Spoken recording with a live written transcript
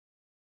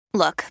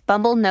Look,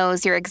 Bumble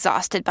knows you're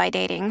exhausted by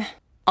dating.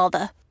 All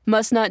the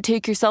must not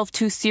take yourself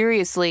too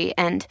seriously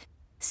and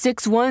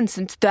 6'1"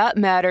 since that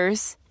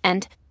matters.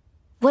 And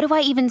what do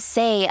I even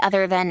say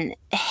other than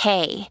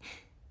hey?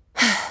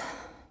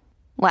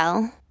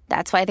 Well,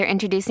 that's why they're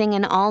introducing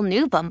an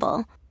all-new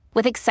Bumble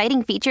with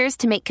exciting features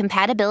to make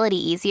compatibility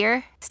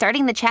easier,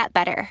 starting the chat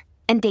better,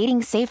 and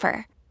dating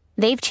safer.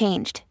 They've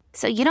changed,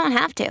 so you don't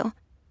have to.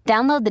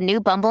 Download the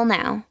new Bumble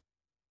now.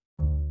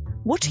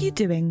 What are you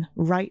doing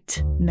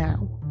right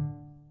now?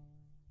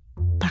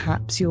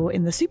 Perhaps you're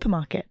in the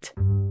supermarket.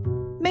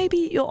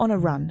 Maybe you're on a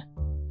run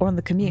or on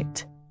the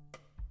commute.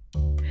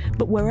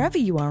 But wherever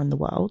you are in the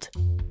world,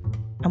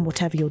 and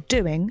whatever you're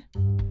doing,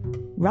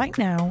 right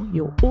now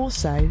you're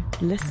also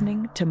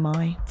listening to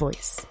my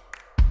voice.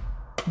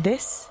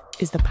 This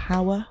is the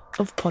power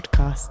of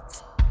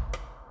podcasts.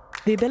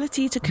 The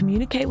ability to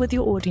communicate with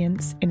your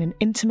audience in an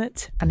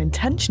intimate and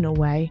intentional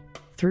way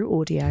through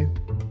audio.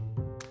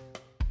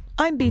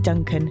 I'm Bea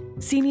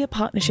Duncan, Senior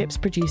Partnerships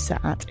Producer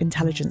at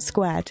Intelligence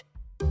Squared.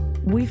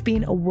 We've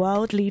been a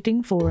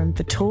world-leading forum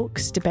for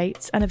talks,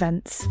 debates and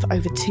events for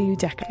over 2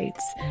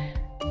 decades.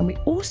 And we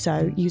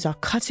also use our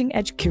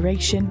cutting-edge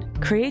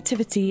curation,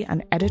 creativity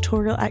and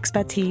editorial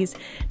expertise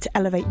to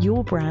elevate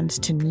your brand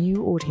to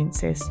new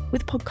audiences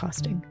with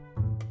podcasting.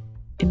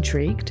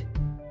 Intrigued?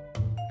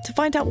 To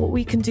find out what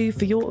we can do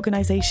for your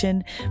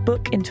organisation,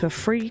 book into a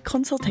free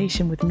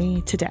consultation with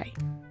me today.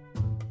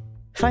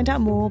 Find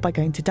out more by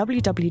going to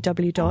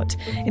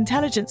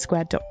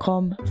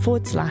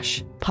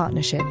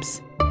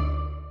www.intelligencesquared.com/partnerships.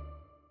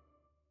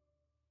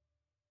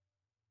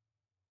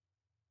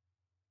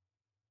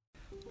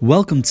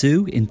 Welcome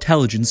to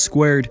Intelligence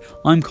Squared.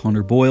 I'm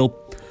Connor Boyle.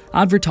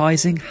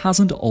 Advertising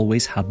hasn't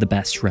always had the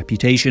best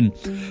reputation.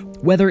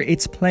 Whether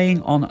it's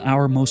playing on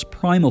our most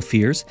primal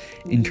fears,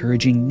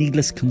 encouraging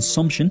needless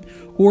consumption,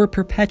 or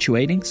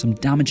perpetuating some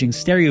damaging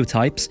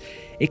stereotypes,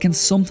 it can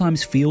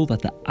sometimes feel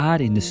that the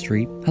ad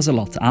industry has a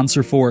lot to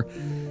answer for.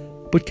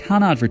 But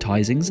can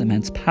advertising's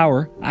immense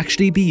power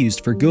actually be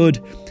used for good?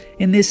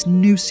 In this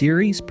new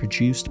series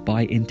produced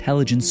by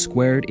Intelligence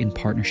Squared in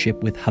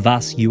partnership with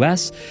Havas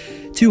US,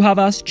 2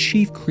 Havas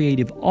Chief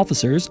Creative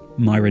Officers,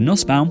 Myra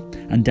Nussbaum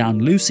and Dan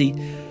Lucy,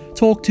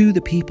 talk to the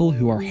people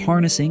who are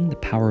harnessing the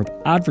power of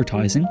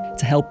advertising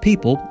to help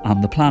people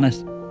and the planet.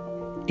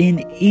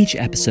 In each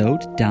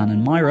episode, Dan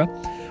and Myra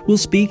will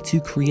speak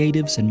to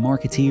creatives and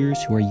marketeers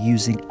who are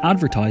using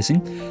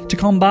advertising to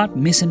combat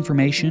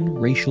misinformation,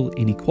 racial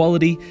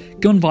inequality,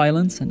 gun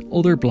violence and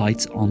other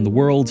blights on the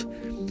world.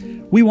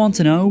 We want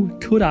to know,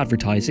 could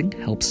advertising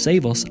help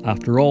save us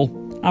after all?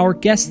 Our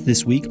guests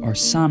this week are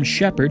Sam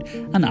Shepard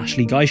and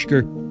Ashley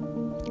Geishker.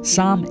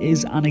 Sam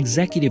is an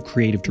Executive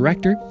Creative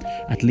Director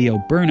at Leo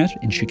Burnett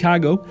in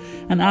Chicago,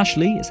 and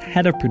Ashley is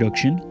Head of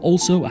Production,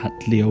 also at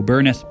Leo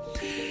Burnett.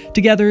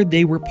 Together,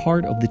 they were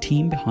part of the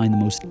team behind the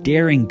most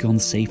daring gun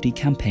safety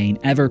campaign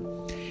ever.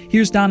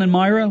 Here's Dan and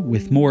Myra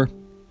with more.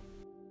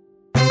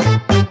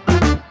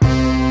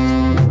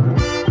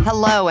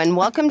 Hello, and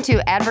welcome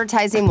to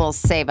Advertising Will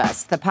Save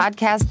Us, the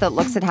podcast that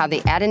looks at how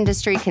the ad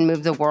industry can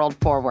move the world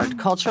forward,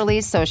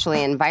 culturally, socially,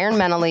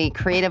 environmentally,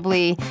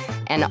 creatively,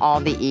 and all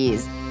the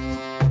E's.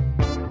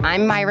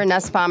 I'm Myra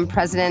Nussbaum,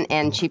 President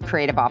and Chief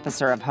Creative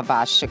Officer of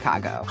Havas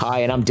Chicago.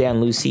 Hi, and I'm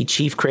Dan Lucy,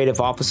 Chief Creative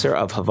Officer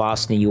of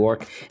Havas New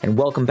York, and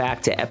welcome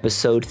back to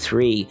Episode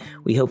 3.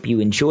 We hope you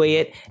enjoy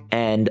it,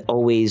 and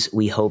always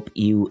we hope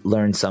you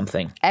learn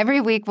something.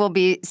 Every week we'll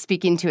be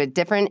speaking to a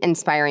different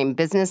inspiring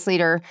business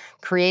leader,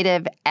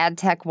 creative, ad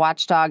tech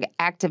watchdog,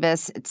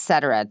 activist,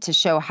 etc., to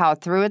show how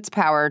through its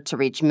power to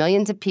reach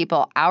millions of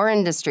people, our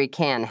industry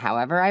can,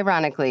 however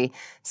ironically,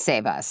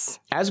 save us.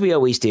 As we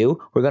always do,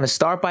 we're going to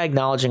start by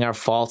acknowledging our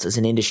faults as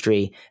an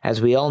industry.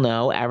 As we all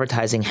know,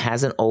 advertising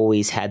hasn't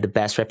always had the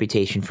best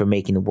reputation for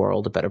making the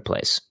world a better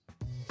place.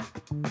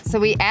 So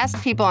we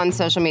asked people on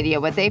social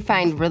media what they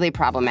find really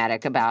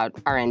problematic about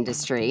our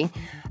industry.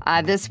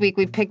 This week,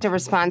 we picked a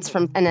response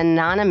from an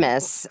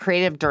anonymous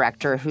creative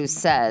director who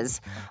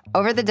says,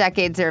 over the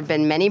decades, there have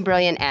been many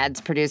brilliant ads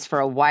produced for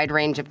a wide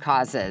range of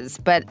causes,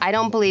 but I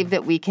don't believe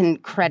that we can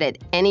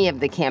credit any of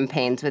the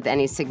campaigns with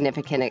any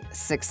significant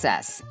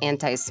success.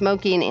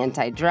 Anti-smoking,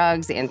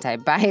 anti-drugs,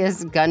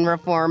 anti-bias, gun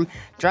reform,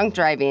 drunk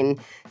driving,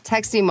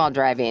 texting while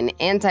driving,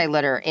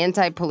 anti-litter,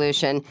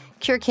 anti-pollution,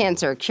 cure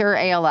cancer, cure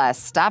ALS,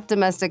 stop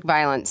domestic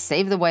violence,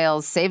 save the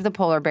whales, save the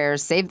polar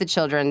bears, save the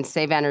children,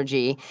 save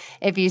energy.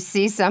 If you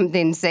see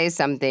something, say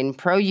something.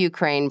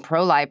 Pro-Ukraine,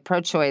 pro-life,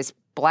 pro-choice,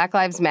 Black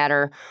Lives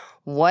Matter.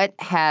 What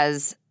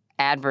has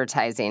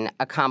advertising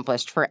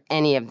accomplished for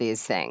any of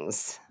these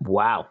things?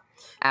 Wow.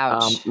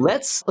 Ouch.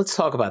 Let's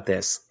talk about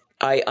this.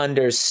 I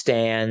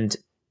understand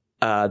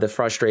the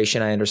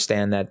frustration. I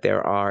understand that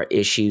there are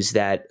issues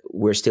that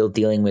we're still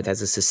dealing with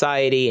as a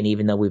society. And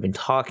even though we've been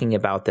talking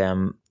about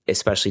them,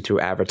 especially through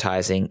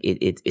advertising,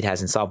 it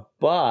hasn't solved.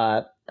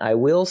 But I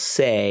will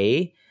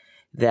say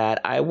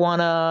that I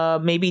want to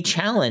maybe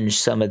challenge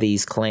some of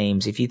these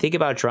claims. If you think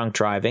about drunk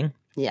driving,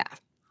 yeah,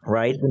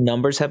 right? The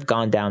numbers have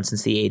gone down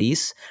since the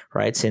 80s,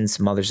 right? Since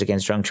Mothers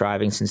Against Drunk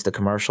Driving, since the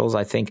commercials.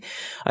 I think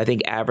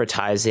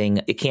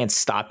advertising, it can't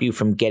stop you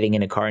from getting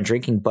in a car and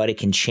drinking, but it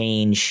can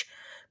change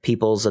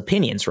people's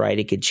opinions, right?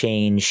 It could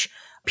change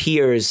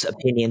peers'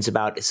 opinions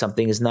about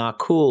something is not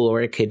cool,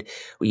 or it could,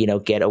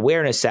 get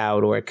awareness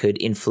out, or it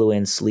could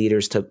influence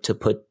leaders to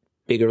put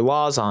bigger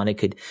laws on. It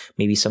could,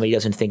 maybe somebody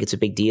doesn't think it's a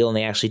big deal and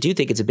they actually do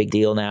think it's a big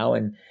deal now.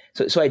 And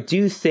so I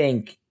do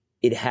think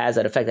it has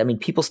that effect. I mean,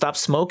 people stop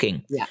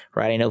smoking,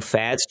 right? I know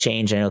fads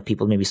change. I know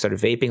people maybe started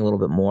vaping a little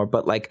bit more,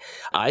 but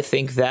I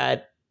think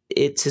that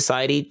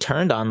society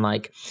turned on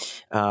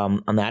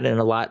on that, and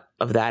a lot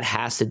of that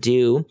has to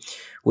do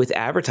with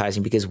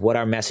advertising, because what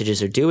our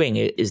messages are doing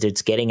is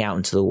it's getting out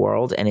into the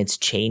world and it's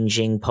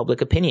changing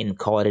public opinion.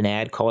 Call it an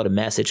ad, call it a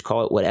message,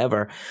 call it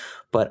whatever.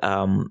 But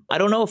I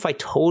don't know if I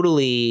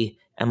totally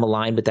am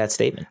aligned with that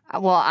statement.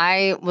 Well,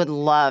 I would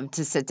love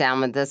to sit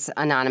down with this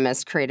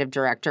anonymous creative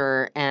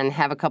director and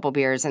have a couple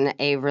beers and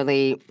a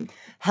really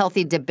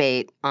healthy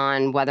debate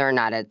on whether or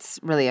not it's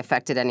really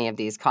affected any of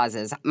these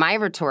causes. My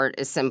retort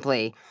is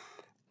simply,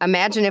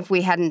 imagine if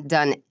we hadn't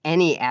done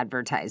any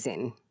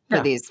advertising for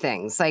these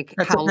things.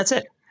 That's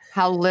it.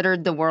 How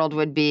littered the world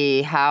would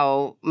be,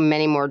 how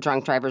many more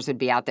drunk drivers would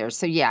be out there.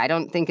 So I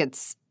don't think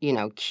it's,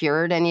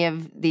 cured any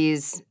of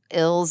these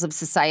ills of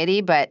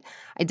society, but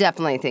I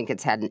definitely think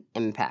it's had an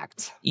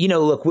impact.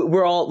 Look,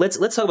 we're all, let's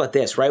talk about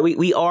this, right?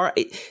 We are,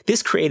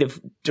 this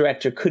creative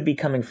director could be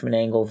coming from an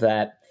angle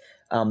that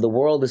the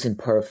world isn't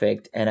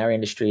perfect and our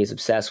industry is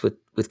obsessed with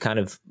kind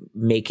of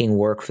making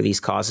work for these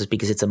causes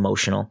because it's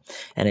emotional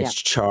and it's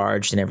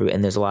charged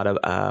and there's a lot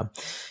of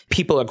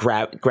people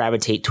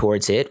gravitate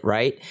towards it,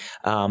 right?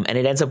 And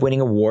it ends up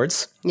winning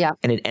awards. Yeah.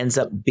 And it ends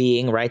up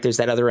being, right, there's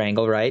that other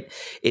angle, right?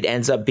 It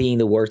ends up being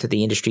the work that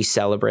the industry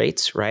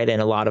celebrates, right? And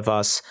a lot of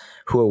us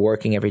who are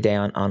working every day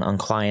on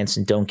clients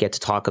and don't get to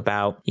talk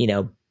about,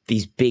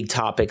 these big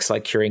topics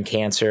like curing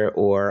cancer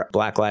or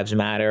Black Lives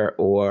Matter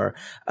or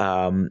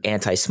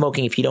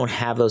anti-smoking, if you don't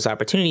have those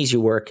opportunities,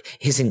 your work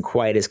isn't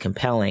quite as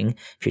compelling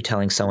if you're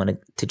telling someone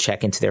to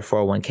check into their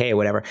 401k or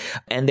whatever.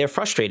 And they're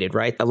frustrated,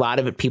 right? A lot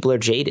of it, people are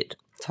jaded.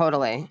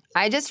 Totally.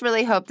 I just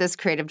really hope this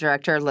creative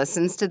director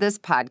listens to this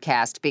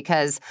podcast,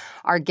 because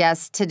our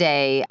guests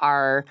today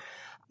are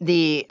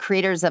the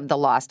creators of The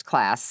Lost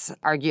Class,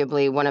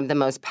 arguably one of the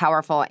most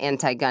powerful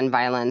anti-gun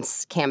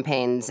violence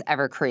campaigns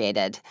ever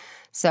created.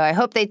 So I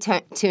hope they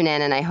tune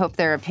in, and I hope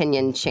their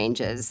opinion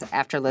changes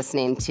after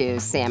listening to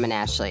Sam and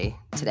Ashley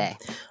today.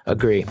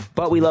 Agree.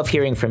 But we love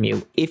hearing from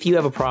you. If you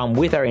have a problem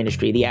with our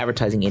industry, the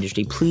advertising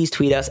industry, please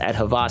tweet us at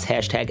Havas,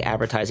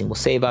 #advertising will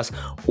save us,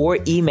 or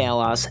email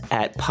us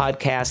at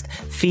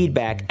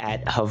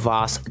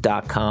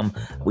podcastfeedback@havas.com.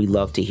 We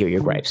love to hear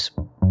your gripes.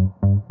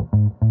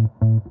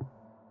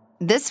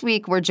 This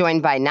week, we're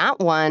joined by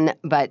not one,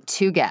 but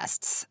two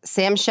guests.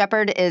 Sam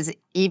Shepard is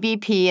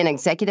EVP and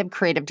Executive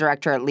Creative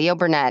Director at Leo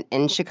Burnett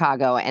in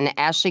Chicago, and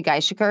Ashley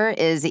Geishiker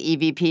is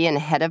EVP and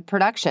Head of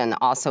Production,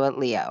 also at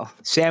Leo.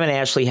 Sam and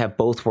Ashley have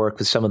both worked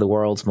with some of the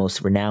world's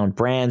most renowned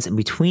brands, and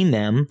between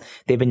them,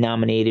 they've been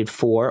nominated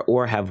for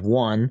or have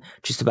won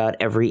just about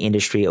every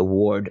industry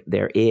award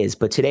there is.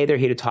 But today, they're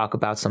here to talk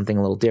about something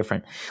a little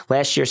different.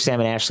 Last year, Sam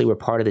and Ashley were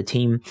part of the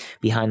team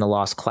behind The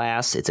Lost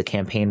Class. It's a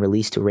campaign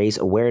released to raise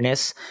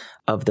awareness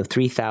of the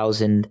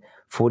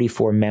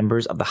 3,044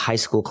 members of the high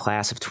school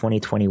class of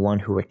 2021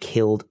 who were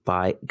killed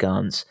by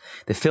guns.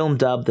 The film,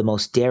 dubbed the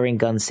most daring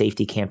gun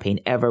safety campaign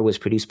ever, was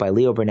produced by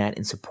Leo Burnett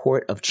in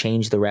support of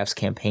Change the Ref's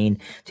campaign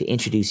to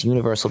introduce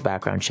universal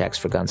background checks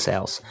for gun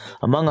sales.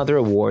 Among other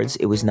awards,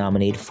 it was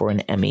nominated for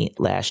an Emmy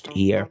last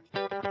year.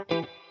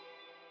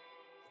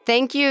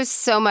 Thank you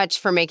so much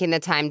for making the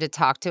time to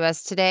talk to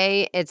us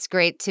today. It's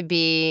great to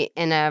be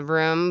in a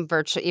room,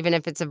 even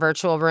if it's a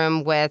virtual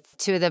room, with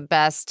two of the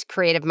best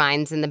creative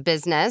minds in the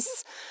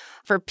business.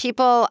 For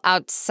people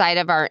outside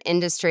of our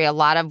industry, a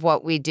lot of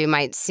what we do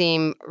might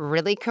seem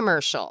really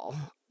commercial,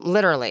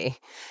 literally,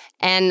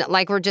 and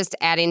like we're just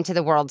adding to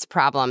the world's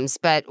problems.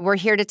 But we're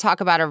here to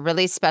talk about a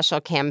really special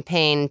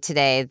campaign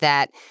today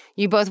that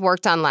you both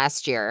worked on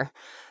last year.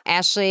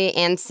 Ashley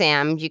and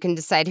Sam, you can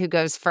decide who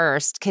goes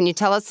first. Can you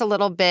tell us a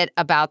little bit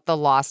about The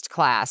Lost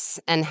Class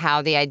and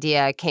how the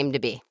idea came to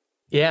be?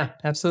 Yeah,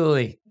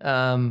 absolutely.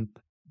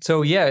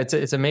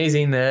 It's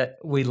amazing that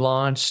we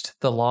launched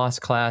The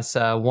Lost Class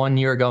 1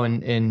 year ago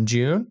in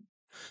June.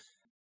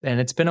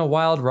 And it's been a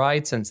wild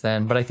ride since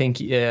then. But I think,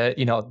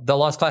 The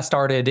Lost Class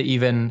started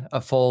even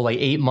a full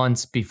 8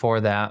 months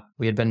before that.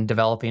 We had been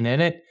developing in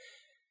it.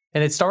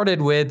 And it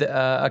started with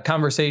a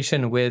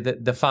conversation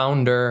with the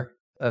founder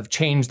of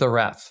Change the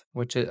Ref,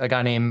 which is a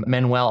guy named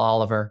Manuel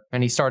Oliver.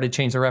 And he started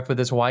Change the Ref with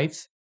his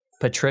wife,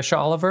 Patricia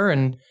Oliver.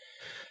 And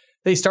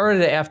they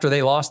started it after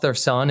they lost their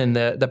son in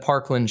the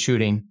Parkland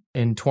shooting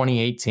in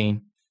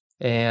 2018.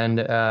 And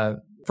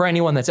for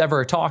anyone that's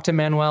ever talked to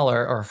Manuel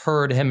or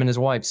heard him and his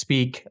wife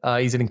speak,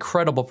 he's an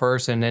incredible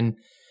person.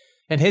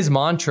 And his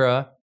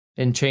mantra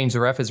in Change the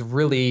Ref is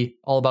really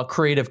all about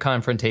creative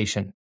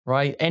confrontation,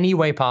 right? Any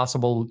way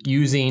possible,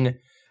 using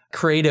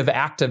creative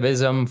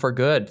activism for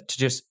good to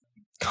just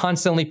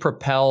constantly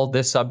propel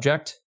this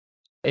subject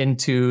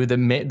into the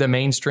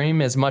mainstream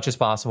as much as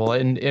possible.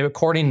 And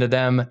according to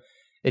them,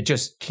 it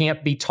just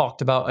can't be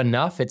talked about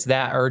enough. It's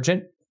that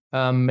urgent.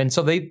 And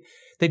so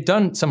they've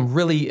done some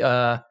really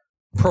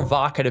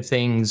provocative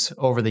things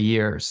over the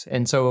years.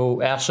 And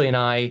so Ashley and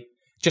I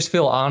just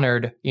feel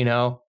honored,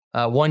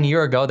 1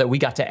 year ago that we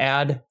got to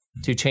add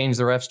to Change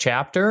the Refs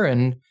chapter,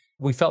 and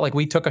we felt like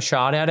we took a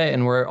shot at it,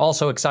 and we're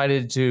also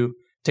excited to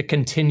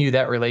continue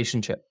that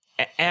relationship.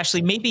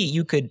 Ashley, maybe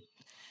you could,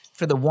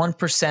 for the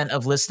 1%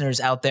 of listeners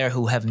out there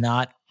who have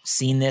not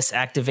seen this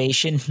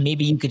activation,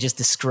 maybe you could just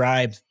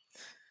describe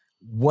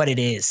what it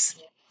is,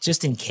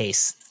 just in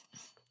case.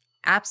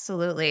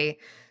 Absolutely.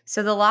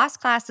 So the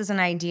Lost Class is an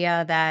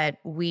idea that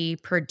we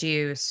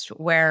produced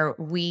where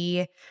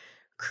we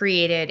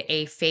created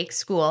a fake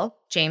school,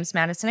 James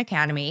Madison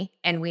Academy,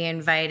 and we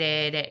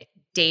invited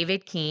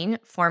David Keene,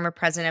 former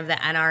president of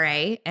the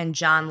NRA, and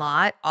John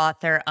Lott,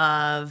 author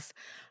of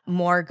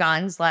More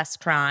Guns, Less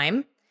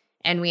Crime.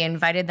 And we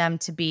invited them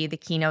to be the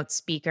keynote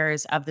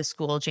speakers of the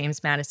school,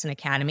 James Madison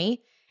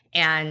Academy.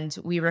 And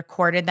we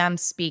recorded them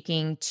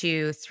speaking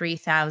to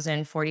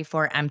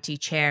 3,044 empty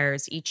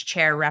chairs, each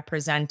chair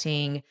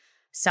representing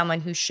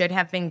someone who should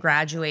have been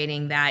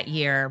graduating that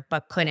year,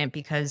 but couldn't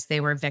because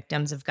they were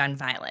victims of gun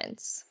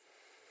violence.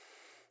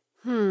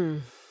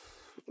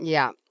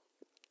 Yeah.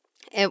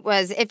 It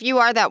was, if you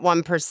are that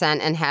 1%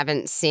 and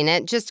haven't seen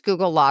it, just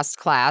Google Lost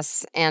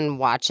Class and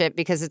watch it,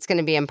 because it's going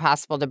to be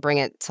impossible to bring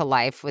it to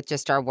life with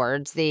just our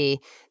words. The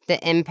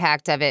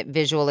impact of it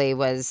visually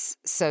was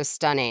so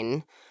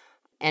stunning,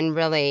 and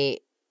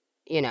really,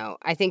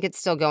 I think it's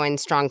still going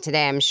strong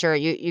today. I'm sure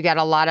you got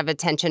a lot of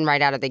attention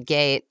right out of the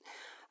gate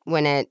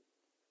when it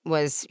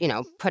was,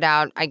 put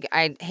out.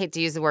 I hate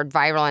to use the word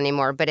viral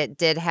anymore, but it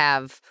did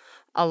have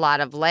a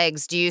lot of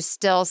legs. Do you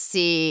still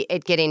see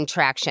it getting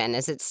traction?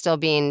 Is it still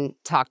being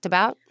talked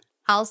about?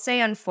 I'll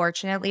say,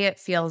 unfortunately, it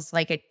feels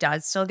like it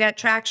does still get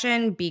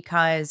traction,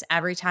 because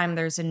every time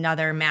there's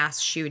another mass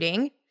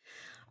shooting,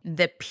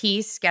 the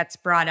piece gets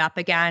brought up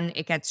again.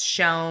 It gets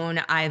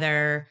shown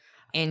either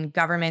in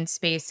government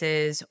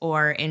spaces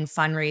or in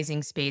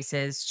fundraising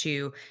spaces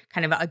to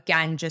kind of,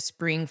 again, just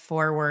bring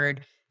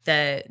forward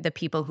the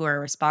people who are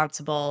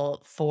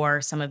responsible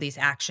for some of these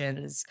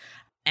actions.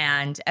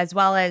 And as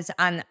well as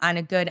on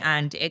a good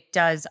end, it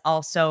does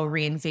also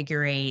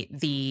reinvigorate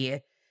the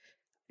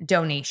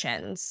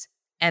donations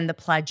and the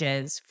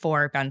pledges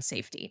for gun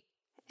safety.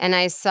 And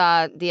I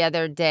saw the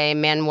other day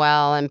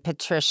Manuel and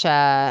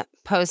Patricia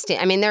posting.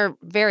 I mean, they're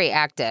very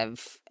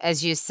active,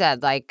 as you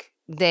said. Like,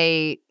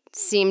 they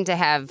seem to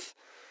have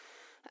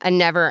a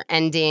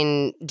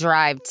never-ending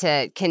drive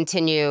to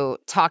continue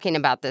talking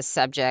about this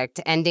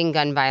subject, ending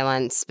gun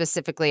violence,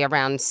 specifically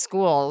around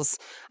schools.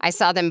 I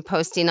saw them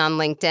posting on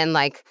LinkedIn,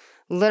 like,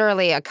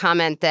 literally a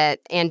comment that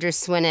Andrew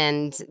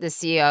Swinnand, the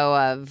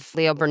CEO of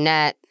Leo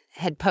Burnett,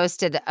 had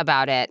posted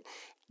about it.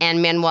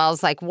 And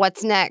Manuel's like,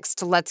 what's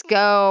next? Let's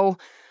go.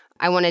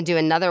 I want to do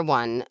another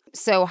one.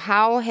 So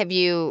how have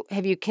you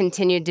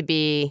continued to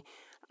be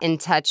in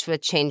touch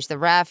with Change the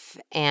Ref,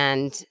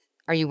 and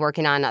are you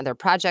working on other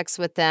projects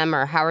with them,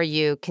 or how are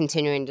you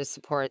continuing to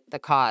support the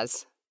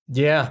cause?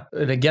 Yeah.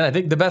 And again, I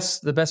think the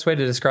best way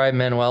to describe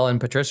Manuel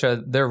and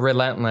Patricia, they're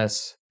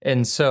relentless.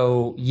 And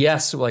so,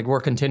 yes, like,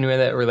 we're continuing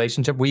that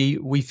relationship.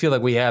 We feel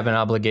like we have an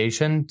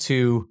obligation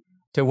to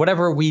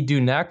whatever we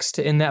do next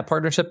in that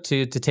partnership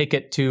to take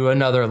it to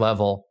another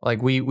level.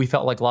 Like, we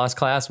felt like Lost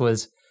Class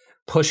was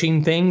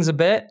pushing things a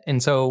bit.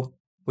 And so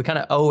we kind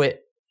of owe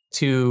it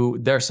to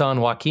their son,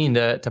 Joaquin,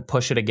 to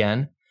push it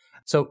again.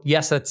 So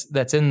yes,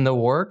 that's in the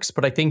works,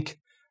 but I think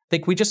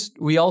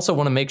we also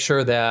want to make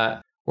sure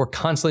that we're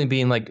constantly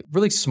being, like,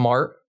 really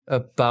smart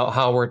about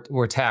how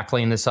we're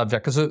tackling the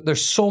subject, because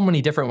there's so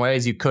many different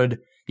ways you could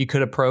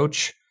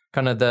approach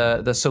kind of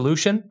the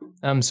solution.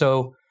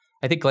 So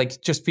I think,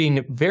 like, just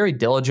being very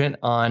diligent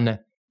on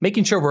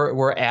making sure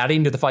we're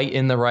adding to the fight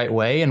in the right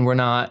way, and we're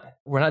not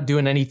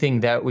doing anything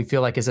that we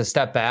feel like is a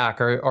step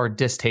back or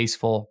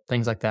distasteful,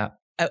 things like that.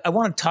 I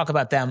want to talk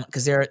about them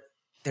because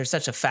they're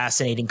such a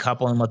fascinating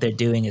couple, and what they're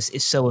doing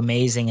is so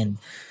amazing, and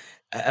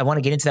I want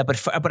to get into that.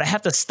 But I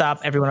have to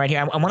stop everyone right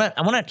here. I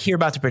want to hear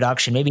about the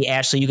production. Maybe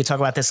Ashley, you could talk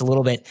about this a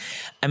little bit.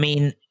 I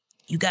mean,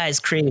 you guys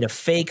created a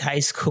fake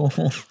high school.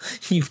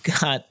 You've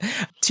got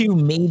two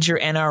major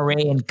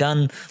NRA and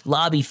gun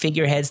lobby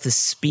figureheads to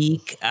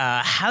speak.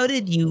 How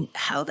the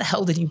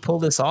hell did you pull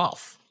this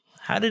off?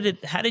 How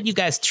did you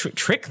guys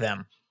trick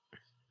them?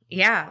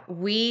 Yeah,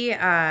 we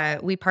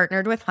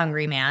partnered with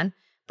Hungry Man.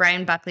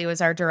 Brian Buckley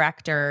was our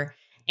director.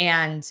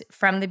 And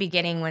from the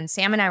beginning, when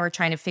Sam and I were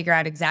trying to figure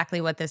out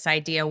exactly what this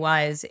idea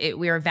was,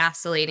 we were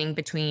vacillating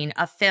between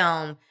a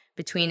film,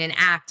 between an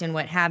act, and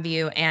what have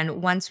you.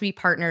 And once we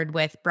partnered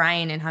with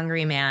Brian and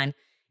Hungry Man,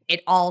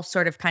 it all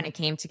sort of kind of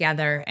came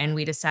together, and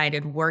we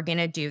decided we're going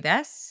to do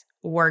this.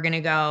 We're going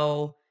to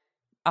go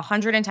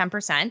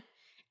 110%.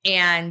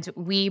 And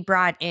we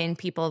brought in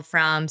people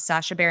from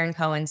Sacha Baron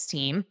Cohen's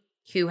team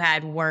who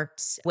had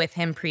worked with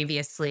him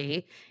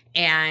previously,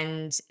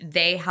 and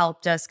they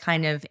helped us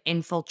kind of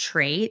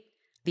infiltrate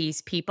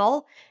these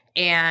people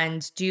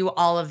and do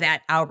all of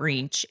that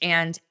outreach.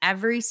 And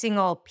every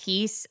single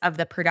piece of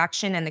the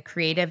production and the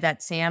creative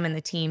that Sam and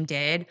the team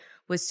did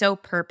was so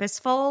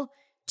purposeful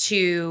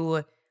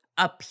to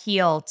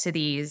appeal to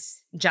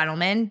these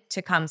gentlemen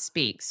to come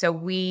speak. So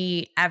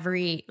the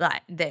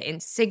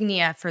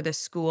insignia for the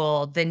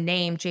school, the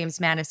name James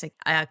Madison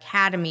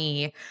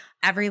Academy,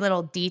 every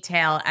little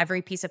detail,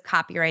 every piece of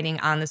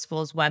copywriting on the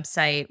school's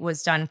website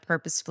was done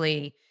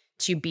purposefully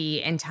to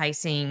be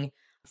enticing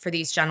for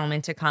these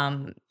gentlemen to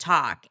come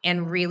talk.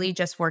 And really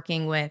just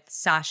working with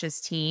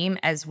Sasha's team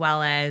as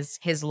well as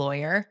his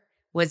lawyer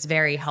was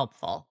very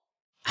helpful.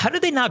 How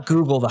did they not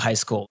Google the high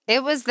school?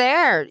 It was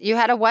there. You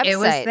had a website. It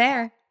was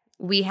there.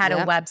 We had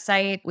a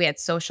website. We had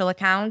social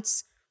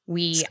accounts.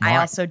 I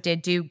also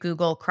did do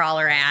Google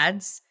crawler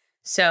ads.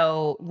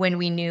 So when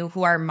we knew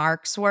who our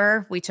marks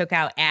were, we took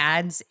out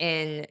ads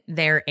in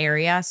their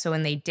area. So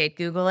when they did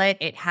Google it,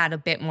 it had a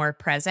bit more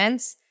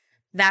presence.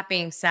 That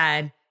being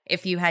said,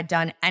 if you had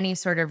done any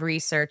sort of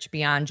research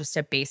beyond just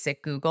a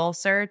basic Google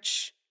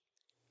search.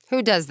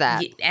 Who does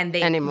that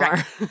anymore?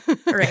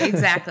 Right,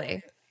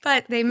 exactly.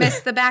 But they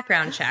missed the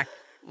background check.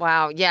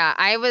 Wow. Yeah,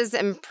 I was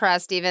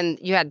impressed. Even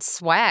you had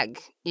swag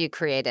you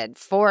created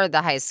for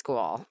the high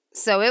school.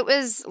 So it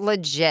was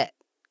legit.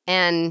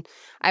 And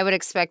I would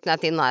expect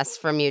nothing less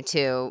from you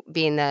two,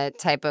 being the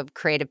type of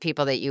creative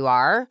people that you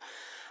are.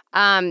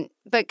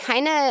 But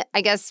kind of,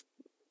 I guess,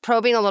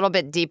 probing a little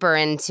bit deeper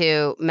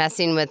into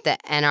messing with the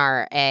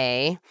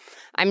NRA.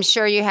 I'm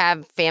sure you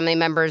have family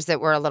members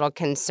that were a little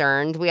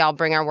concerned. We all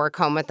bring our work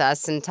home with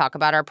us and talk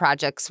about our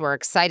projects we're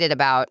excited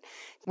about.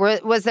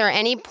 Was there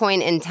any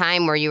point in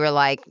time where you were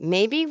like,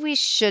 maybe we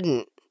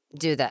shouldn't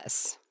do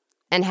this?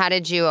 And how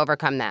did you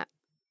overcome that?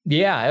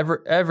 Yeah,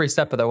 every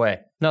step of the way.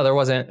 No, there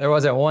wasn't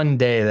one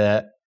day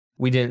that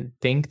we didn't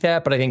think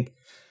that, but I think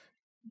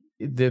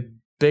the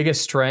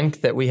biggest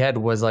strength that we had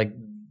was like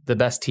the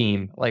best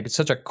team. Like it's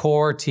such a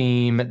core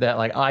team that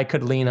like I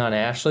could lean on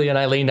Ashley and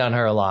I leaned on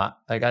her a lot.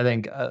 Like I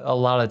think a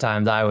lot of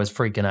times I was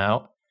freaking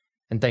out,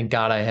 and thank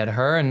God I had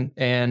her,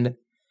 and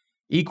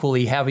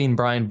equally having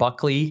Brian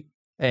Buckley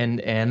and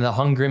the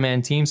Hungry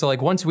Man team. So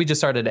like once we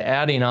just started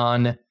adding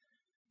on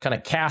kind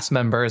of cast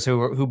members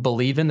who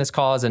believe in this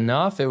cause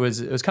enough, it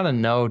was kind of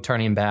no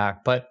turning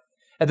back. But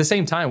at the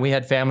same time, we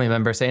had family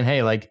members saying,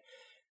 "Hey, like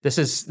this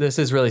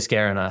is really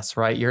scaring us,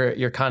 right?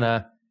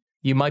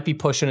 You might be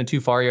pushing it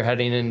too far. You're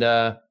heading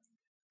into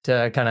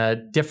kind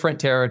of different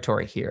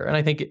territory here." And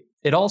I think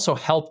it also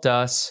helped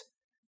us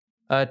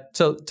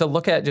to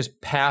look at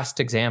just past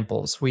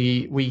examples.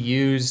 We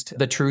used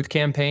the Truth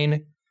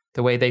campaign,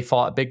 the way they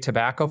fought Big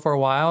Tobacco for a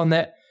while, and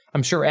that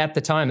I'm sure at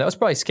the time that was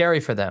probably scary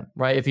for them,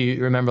 right? If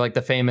you remember like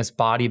the famous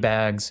body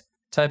bags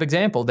type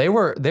example, they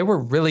were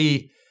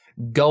really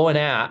going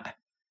at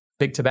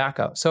Big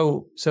Tobacco.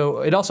 So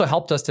it also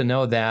helped us to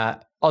know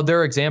that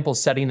other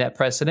examples setting that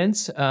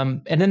precedence.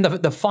 And then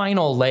the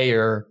final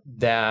layer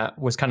that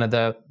was kind of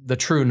the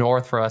true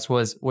north for us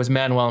was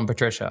Manuel and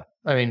Patricia.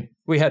 I mean,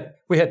 we had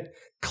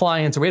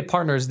clients, or we had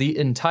partners the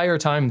entire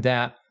time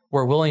that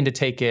were willing to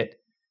take it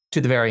to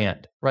the very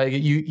end, right?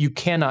 You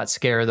cannot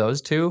scare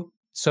those two.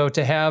 So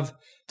to have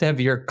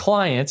your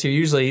clients, you're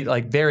usually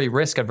like very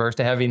risk averse,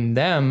 to having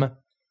them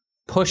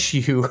push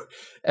you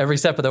every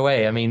step of the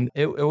way. I mean,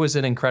 it was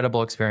an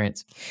incredible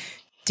experience.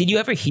 Did you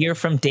ever hear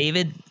from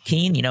David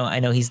Keene? You know, I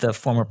know he's the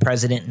former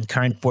president and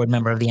current board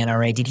member of the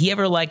NRA. Did he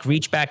ever like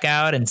reach back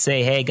out and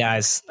say, "Hey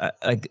guys,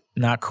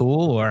 not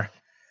cool"? Or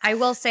I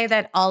will say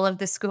that all of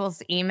the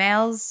school's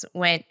emails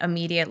went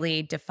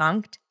immediately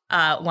defunct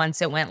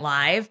once it went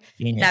live.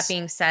 Genius. That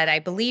being said, I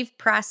believe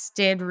press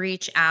did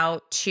reach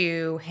out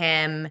to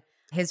him.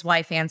 His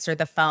wife answered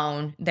the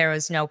phone. There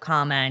was no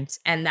comment.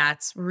 And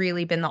that's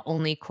really been the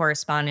only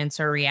correspondence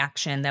or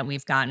reaction that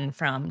we've gotten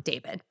from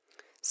David.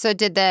 So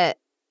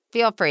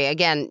feel free,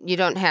 again, you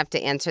don't have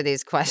to answer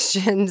these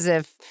questions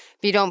if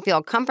you don't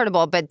feel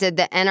comfortable, but did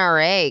the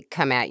NRA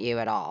come at you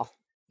at all?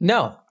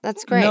 No.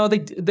 That's great. No, they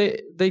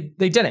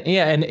didn't.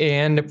 Yeah,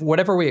 and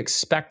whatever we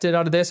expected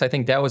out of this, I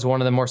think that was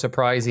one of the more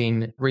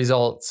surprising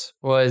results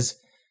was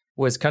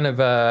kind of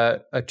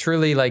a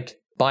truly like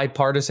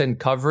bipartisan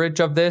coverage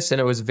of this, and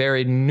it was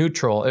very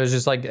neutral. It was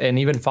just like, and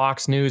even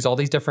Fox News, all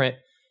these different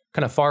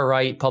kind of far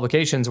right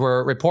publications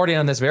were reporting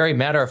on this very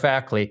matter of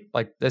factly,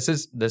 like this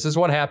is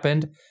what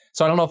happened.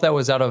 So I don't know if that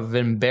was out of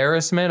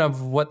embarrassment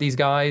of what these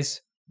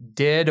guys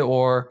did,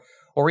 or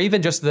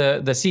even just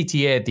the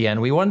CTA at the end.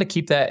 We wanted to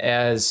keep that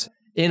as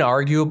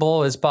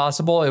inarguable as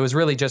possible. It was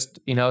really just,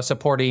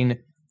 supporting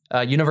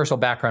universal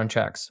background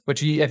checks,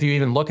 which if you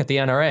even look at the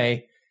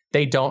NRA,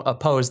 they don't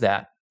oppose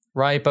that,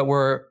 right? But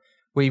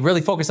we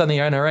really focus on the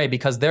NRA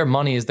because their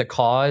money is the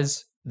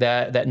cause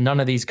that none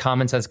of these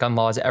common sense gun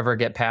laws ever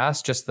get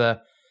passed, just the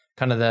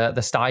kind of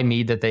the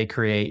stymied that they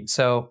create.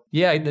 So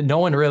yeah, no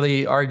one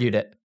really argued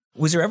it.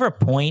 Was there ever a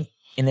point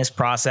in this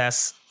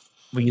process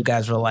where you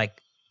guys were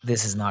like,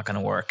 this is not going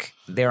to work,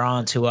 they're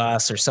on to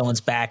us, or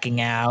someone's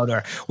backing out,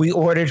 or we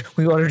ordered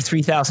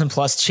 3,000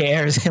 plus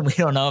chairs and we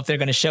don't know if they're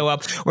going to show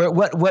up? Or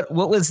what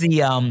was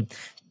the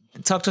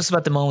talk to us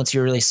about the moments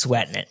you're really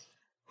sweating it?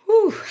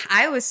 Whew,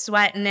 I was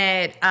sweating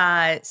it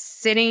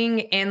sitting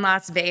in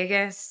Las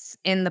Vegas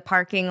in the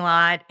parking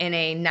lot in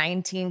a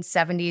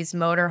 1970s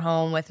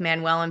motorhome with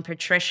Manuel and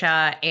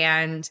Patricia,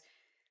 and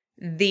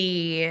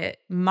the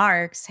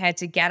Marks had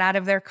to get out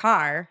of their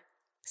car,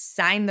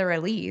 sign the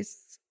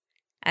release,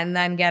 and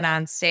then get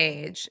on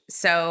stage.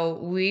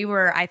 So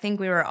I think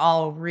we were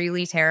all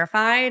really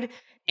terrified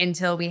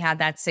until we had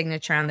that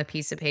signature on the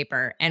piece of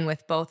paper. And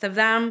with both of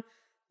them,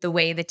 the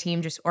way the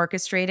team just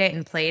orchestrated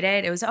and played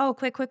it, it was, oh,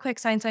 quick,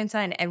 sign.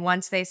 And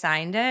once they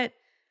signed it,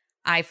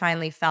 I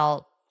finally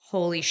felt,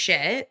 holy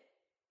shit,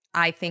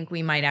 I think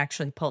we might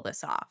actually pull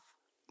this off.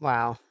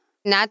 Wow.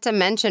 Not to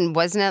mention,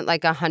 wasn't it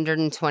like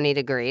 120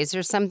 degrees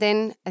or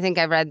something? I think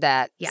I read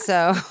that. Yes.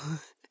 So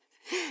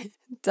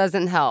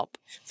doesn't help.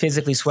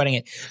 Physically sweating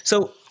it.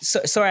 So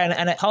sorry,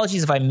 and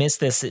apologies if I missed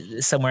this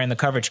somewhere in the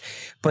coverage,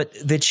 but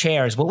the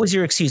chairs, what was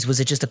your excuse? Was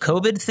it just a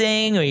COVID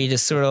thing, or you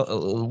just sort of,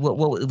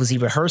 what was he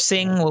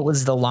rehearsing? What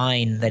was the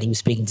line that he was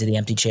speaking to the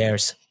empty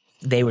chairs?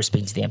 They were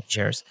speaking to the empty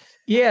chairs.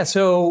 Yeah,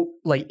 so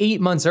like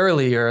 8 months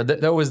earlier,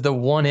 that was the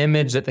one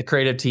image that the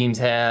creative teams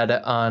had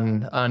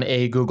on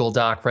a Google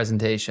Doc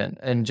presentation.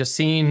 And just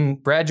seeing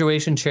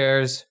graduation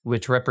chairs,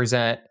 which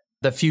represent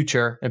the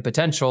future and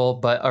potential,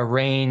 but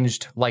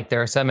arranged like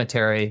they're a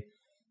cemetery.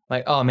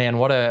 Like, oh man,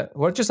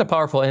 what just a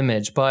powerful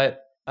image.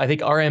 But I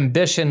think our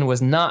ambition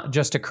was not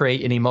just to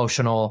create an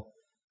emotional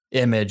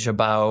image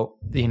about,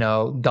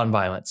 gun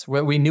violence.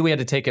 We knew we had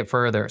to take it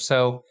further.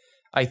 So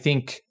I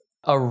think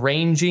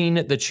arranging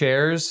the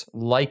chairs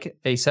like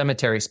a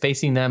cemetery,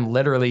 spacing them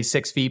literally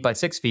 6 feet by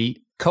 6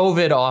 feet,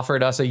 COVID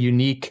offered us a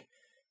unique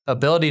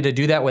ability to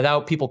do that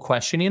without people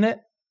questioning it.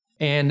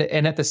 And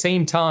at the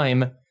same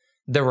time,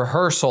 the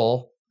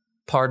rehearsal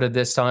part of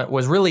this summit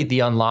was really the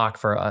unlock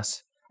for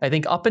us. I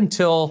think up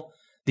until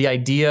the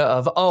idea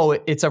of, oh,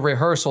 it's a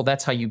rehearsal,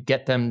 that's how you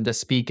get them to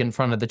speak in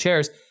front of the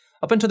chairs.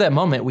 Up until that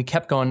moment, we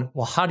kept going,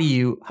 well, how do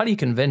you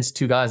convince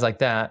two guys like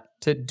that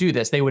to do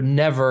this? They would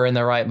never in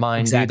their right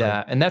mind do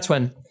that. And that's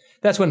when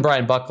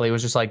Brian Buckley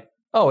was just like,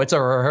 oh, it's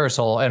a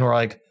rehearsal. And we're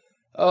like,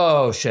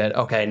 oh shit.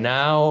 Okay,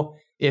 now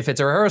if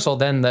it's a rehearsal,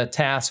 then the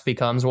task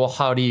becomes, well,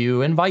 how do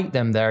you invite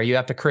them there? You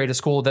have to create a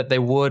school that they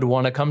would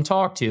want to come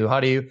talk to.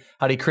 How do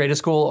you create a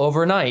school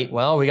overnight?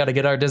 Well, we got to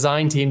get our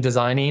design team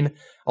designing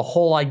a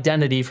whole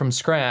identity from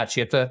scratch.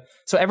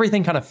 So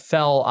everything kind of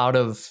fell out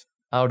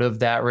of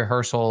that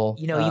rehearsal.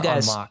 You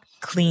guys unlock.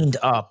 Cleaned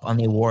up on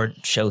the award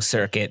show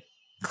circuit.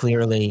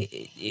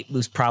 Clearly, it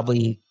was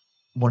probably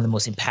one of the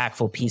most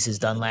impactful pieces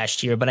done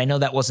last year, but I know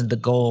that wasn't the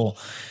goal.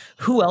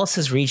 Who else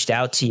has reached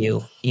out to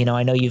you?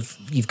 I know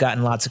you've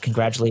gotten lots of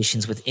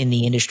congratulations within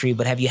the industry,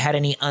 but have you had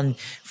any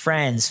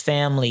friends,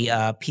 family,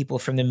 people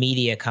from the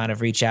media kind of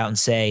reach out and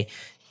say,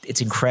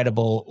 it's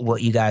incredible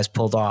what you guys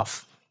pulled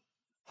off?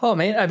 Oh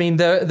man, I mean,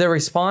 the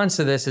response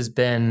to this has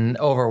been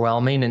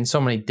overwhelming in so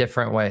many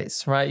different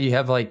ways, right? You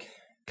have like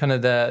kind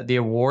of the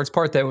awards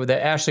part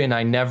that Ashley and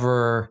I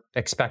never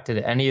expected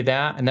any of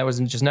that. And that was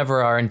just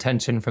never our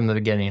intention from the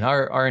beginning.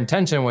 Our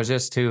intention was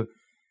just to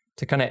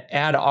kind of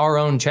add our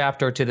own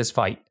chapter to this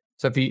fight.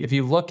 So if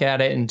you look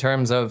at it in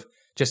terms of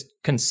just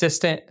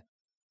consistent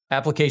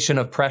application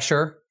of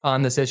pressure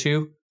on this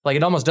issue, like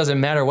it almost doesn't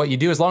matter what you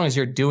do as long as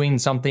you're doing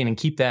something and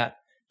keep that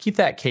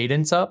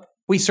cadence up.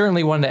 We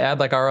certainly wanted to add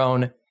like our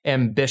own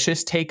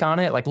ambitious take on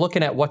it, like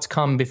looking at what's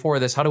come before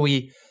this. How do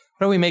we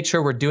make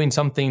sure we're doing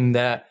something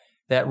that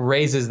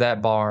raises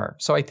that bar?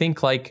 So I think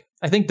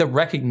the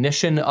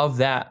recognition of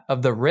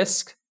the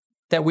risk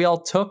that we all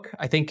took,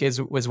 I think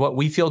was what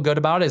we feel good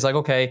about, is like,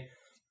 okay,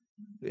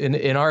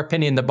 in our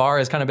opinion, the bar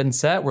has kind of been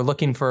set. We're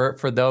looking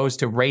for those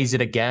to raise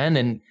it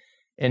again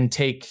and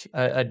take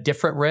a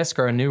different risk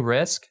or a new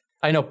risk.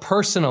 I know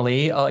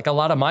personally, like a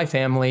lot of my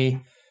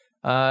family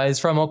is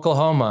from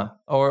Oklahoma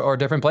or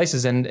different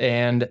places,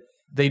 and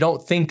they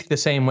don't think the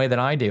same way that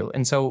I do.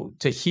 And so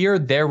to hear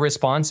their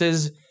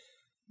responses,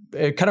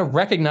 kind of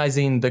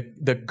recognizing the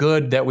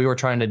good that we were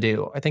trying to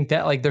do. I think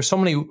that like there's so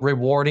many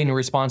rewarding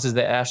responses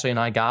that Ashley and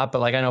I got, but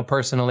like I know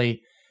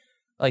personally,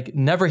 like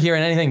never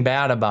hearing anything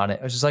bad about it.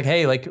 It was just like,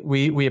 hey, like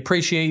we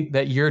appreciate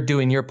that you're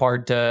doing your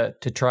part to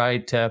try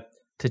to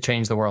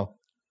change the world.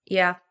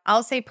 Yeah,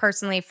 I'll say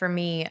personally for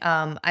me,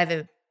 I have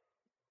a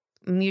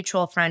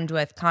mutual friend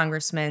with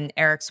Congressman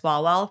Eric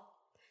Swalwell.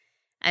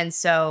 And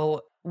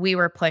so we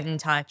were put in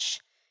touch.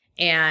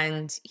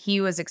 And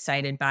he was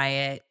excited by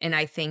it. And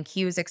I think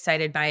he was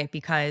excited by it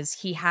because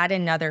he had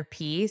another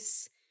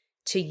piece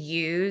to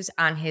use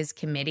on his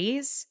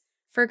committees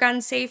for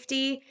gun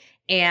safety.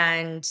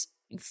 And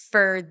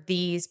for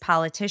these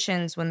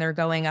politicians, when they're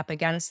going up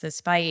against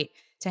this fight,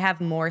 to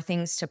have more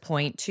things to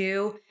point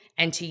to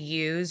and to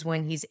use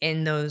when he's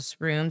in those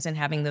rooms and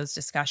having those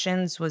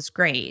discussions was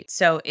great.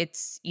 So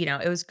it's,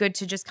 it was good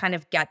to just kind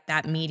of get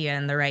that media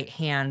in the right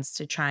hands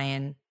to try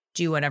and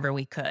do whatever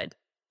we could.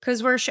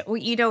 Because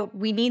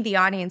we need the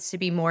audience to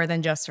be more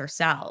than just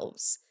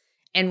ourselves.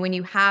 And when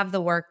you have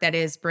the work that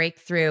is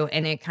breakthrough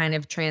and it kind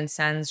of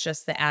transcends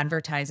just the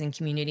advertising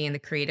community and the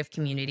creative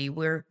community,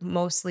 we're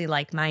mostly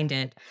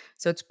like-minded.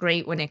 So it's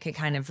great when it can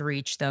kind of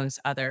reach those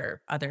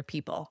other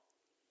people.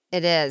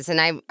 It is. And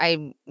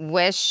I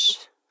wish,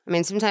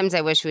 sometimes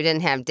I wish we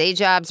didn't have day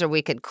jobs or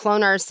we could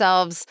clone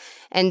ourselves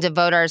and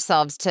devote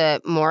ourselves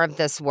to more of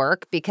this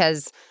work,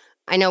 because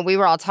I know we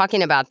were all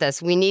talking about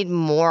this. We need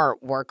more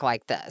work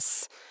like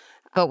this,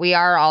 but we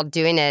are all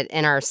doing it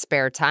in our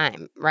spare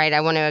time, right?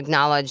 I want to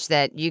acknowledge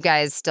that you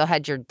guys still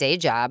had your day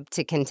job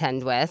to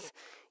contend with.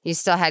 You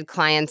still had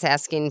clients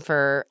asking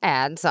for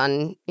ads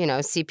on,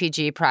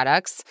 CPG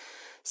products.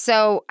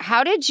 So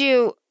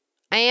I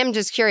am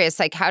just curious,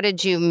 how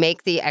did you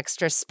make the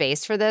extra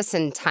space for this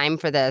and time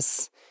for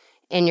this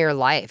in your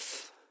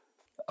life?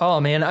 Oh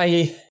man,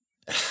 I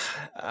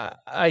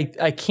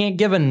can't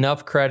give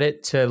enough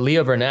credit to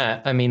Leo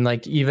Burnett.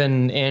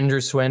 Even Andrew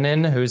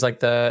Swinnon, who's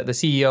the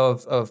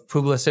CEO of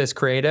Publicis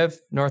Creative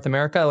North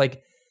America,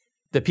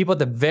 the people at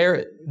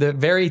the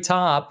very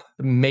top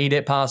made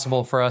it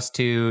possible for us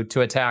to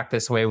attack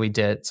this way we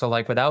did. So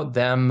without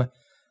them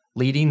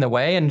leading the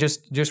way and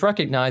just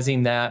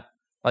recognizing that,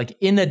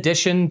 in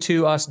addition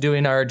to us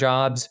doing our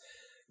jobs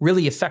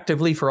really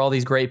effectively for all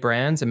these great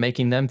brands and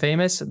making them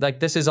famous,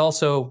 this is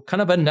also kind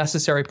of a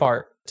necessary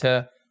part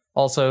to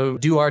also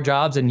do our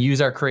jobs and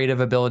use our creative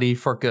ability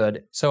for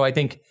good. So I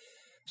think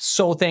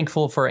so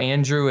thankful for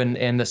Andrew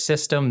and the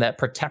system that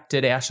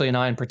protected Ashley and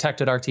I and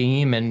protected our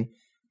team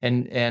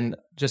and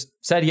just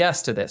said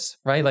yes to this,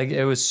 right?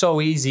 It was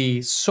so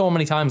easy so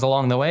many times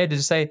along the way to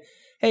just say,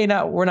 hey,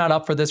 no, we're not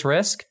up for this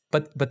risk,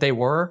 but they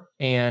were.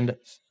 And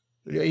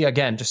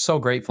again, just so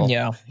grateful.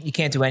 Yeah, you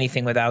can't do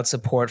anything without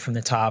support from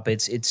the top.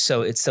 It's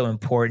so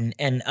important.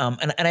 And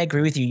I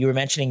agree with you. You were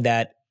mentioning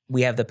that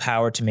we have the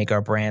power to make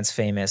our brands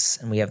famous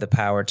and we have the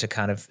power to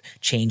kind of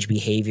change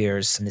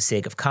behaviors in the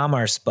sake of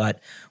commerce, but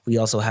we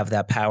also have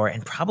that power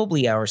and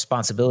probably our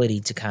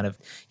responsibility to kind of,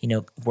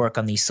 work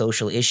on these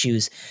social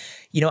issues.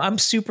 I'm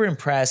super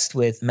impressed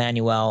with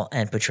Manuel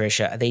and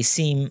Patricia.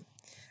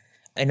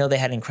 I know they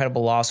had an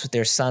incredible loss with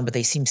their son, but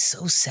they seem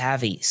so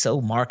savvy, so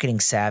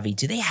marketing savvy.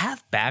 Do they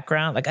have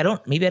background? I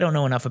don't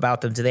know enough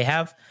about them. Do they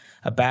have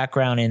a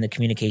background in the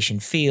communication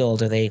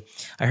field? I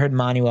heard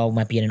Manuel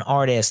might be an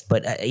artist,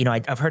 but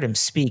I've heard him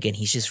speak and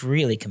he's just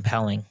really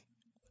compelling.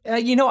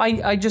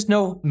 I just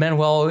know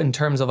Manuel in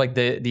terms of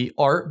the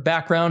art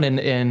background and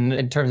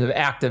in terms of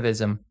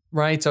activism,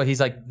 right? So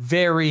he's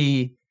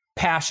very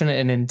passionate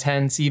and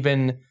intense.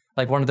 Even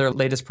one of their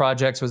latest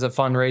projects was a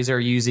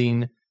fundraiser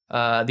using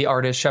the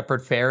artist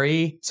Shepard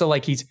Fairey. So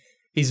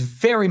he's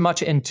very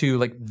much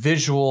into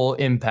visual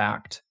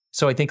impact.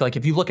 So I think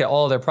if you look at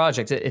all their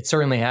projects, it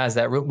certainly has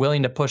that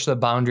willing to push the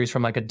boundaries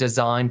from a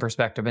design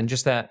perspective and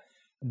just that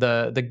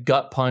the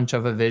gut punch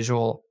of a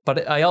visual.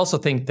 But I also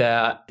think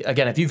that,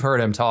 again, if you've heard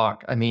him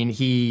talk,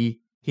 he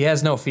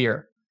has no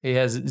fear. He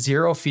has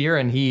zero fear,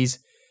 and he's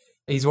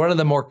one of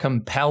the more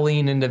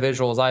compelling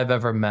individuals I've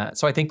ever met.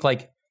 So I think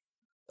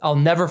I'll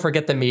never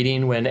forget the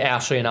meeting when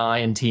Ashley and I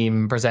and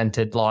team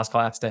presented Lost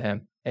Class to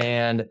him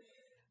and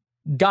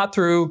got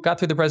through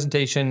the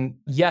presentation.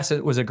 Yes,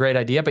 it was a great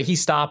idea, but he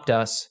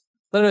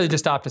literally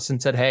just stopped us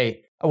and said,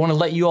 hey, I want to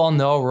let you all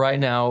know right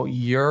now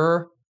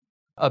your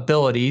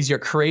abilities, your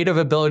creative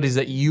abilities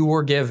that you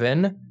were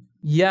given.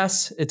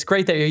 Yes, it's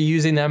great that you're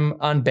using them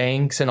on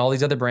Banks and all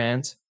these other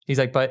brands. He's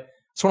but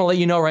just want to let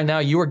you know right now,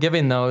 you were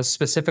giving those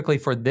specifically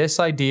for this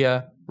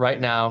idea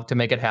right now to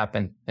make it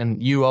happen.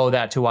 And you owe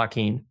that to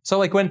Joaquin.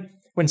 So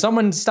when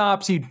someone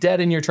stops you dead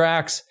in your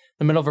tracks in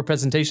the middle of a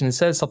presentation and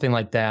says something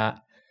like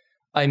that,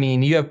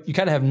 you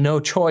kind of have no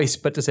choice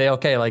but to say,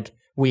 okay,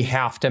 we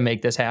have to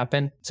make this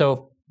happen.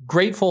 So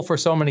grateful for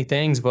so many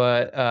things,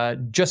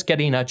 but just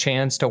getting a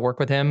chance to work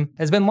with him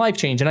has been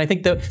life-changing. And I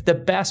think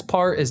the best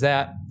part is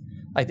that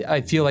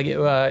I feel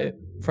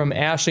from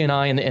Ashley and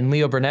I and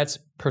Leo Burnett's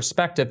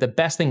perspective, the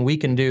best thing we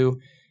can do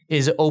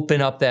is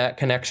open up that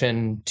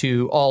connection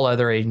to all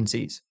other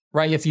agencies,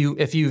 right? If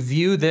you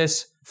view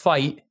this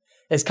fight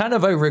as kind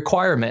of a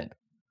requirement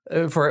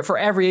for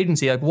every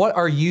agency, what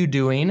are you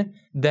doing?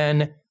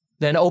 Then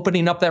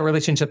opening up that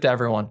relationship to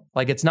everyone.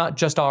 It's not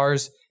just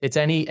ours, it's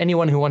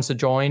anyone who wants to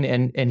join,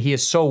 and he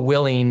is so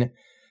willing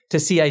to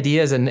see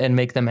ideas and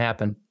make them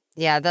happen.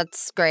 Yeah,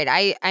 that's great.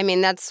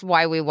 That's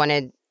why we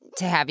wanted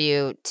to have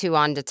you two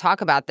on to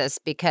talk about this,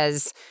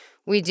 because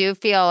we do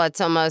feel it's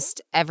almost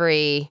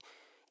every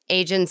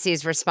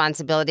agency's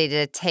responsibility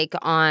to take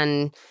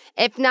on,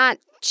 if not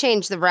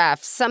change the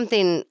ref,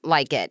 something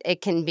like it. It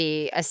can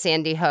be a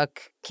Sandy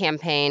Hook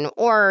campaign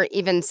or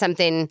even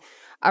something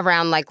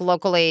around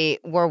locally.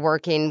 We're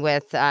working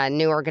with a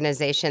new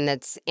organization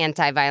that's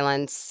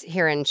anti-violence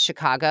here in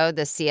Chicago,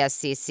 the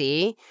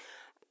CSCC.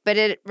 But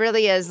it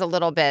really is a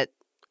little bit,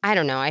 I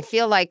don't know, I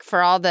feel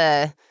for all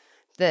the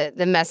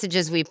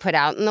messages we put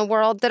out in the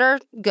world that are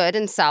good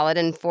and solid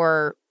and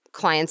for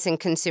clients and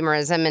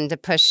consumerism and to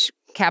push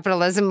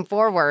capitalism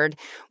forward,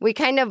 we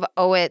kind of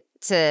owe it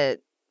to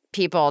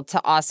people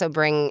to also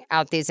bring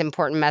out these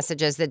important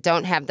messages that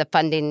don't have the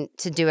funding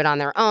to do it on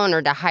their own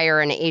or to hire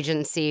an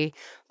agency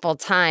full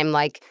time.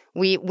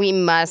 We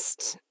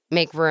must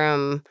make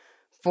room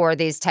for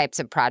these types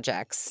of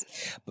projects.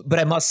 But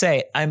I must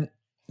say, I'm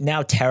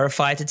now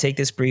terrified to take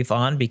this brief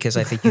on because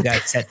I think you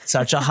guys set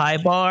such a high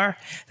bar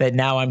that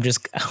now I'm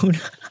just,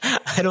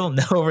 I don't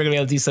know if we're gonna be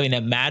able to do something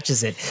that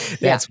matches it.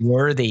 That's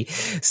worthy.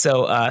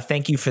 So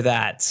thank you for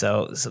that.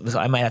 So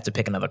I might have to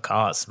pick another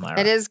cause, Myra.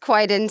 It is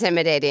quite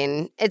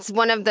intimidating. It's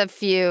one of the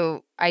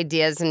few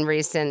ideas in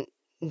recent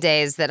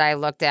days that I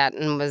looked at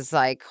and was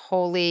like,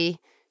 holy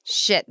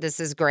shit, this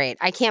is great.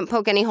 I can't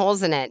poke any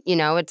holes in it. You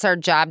know, it's our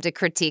job to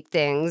critique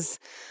things,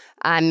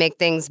 make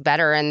things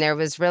better. And there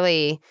was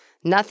really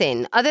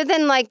nothing other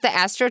than like the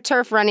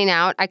AstroTurf running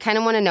out. I kind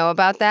of want to know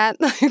about that.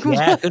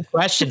 Yeah, good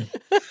question.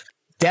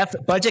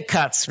 Budget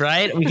cuts,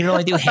 right? We can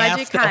only do half.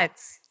 Budget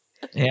cuts.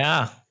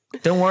 Yeah.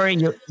 Don't worry,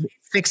 you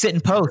fix it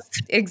in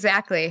post.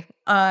 Exactly.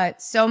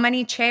 So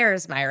many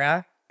chairs,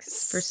 Myra,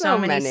 for so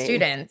many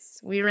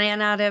students. We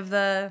ran out of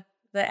the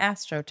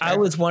AstroTurf. I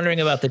was wondering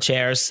about the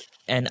chairs,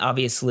 and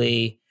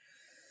obviously,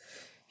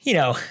 you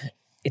know,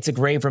 it's a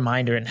grave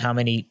reminder in how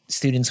many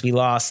students we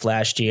lost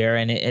last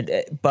year.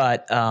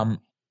 But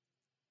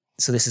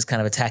so this is kind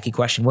of a tacky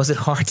question. Was it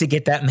hard to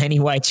get that many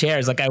white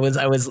chairs? Like I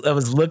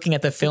was looking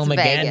at the film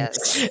again,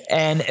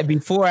 and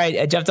before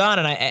I jumped on,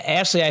 and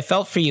I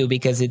felt for you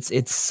because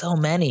it's so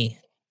many.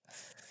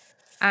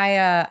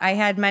 I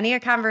had many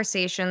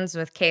conversations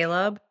with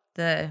Caleb,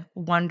 the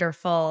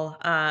wonderful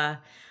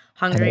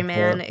Hungry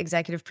Man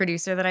executive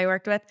producer that I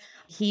worked with.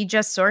 He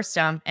just sourced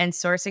them, and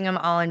sourcing them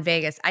all in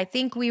Vegas. I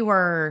think we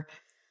were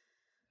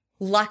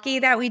lucky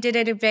that we did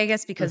it in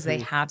Vegas because they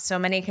have so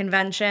many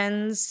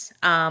conventions.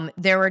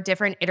 There were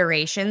different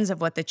iterations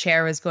of what the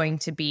chair was going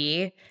to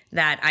be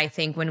that I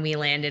think when we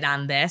landed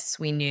on this,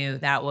 we knew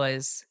that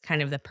was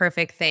kind of the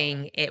perfect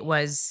thing. It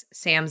was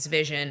Sam's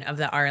vision of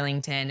the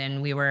Arlington,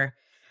 and we were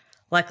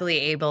luckily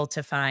able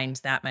to find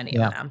that many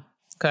of them.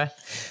 Okay.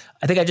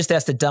 I think I just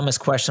asked the dumbest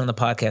question on the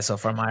podcast so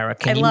far, Myra.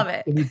 I love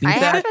it. I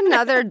have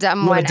another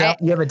dumb one.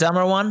 You have a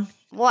dumber one?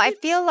 Well, I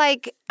feel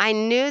like I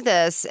knew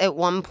this at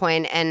one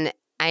point, and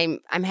I'm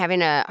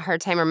having a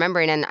hard time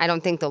remembering, and I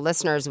don't think the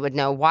listeners would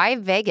know. Why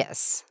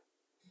Vegas?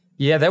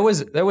 Yeah, that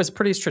was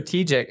pretty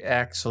strategic,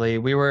 actually.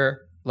 We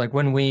were like,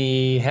 when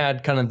we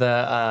had kind of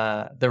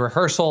the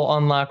rehearsal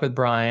unlock with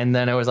Brian,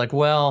 then it was like,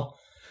 well,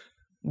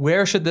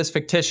 where should this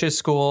fictitious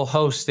school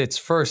host its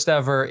first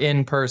ever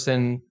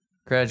in-person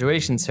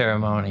graduation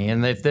ceremony?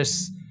 And if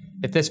this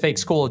fake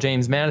school,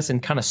 James Madison,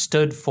 kind of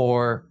stood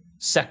for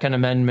Second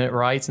Amendment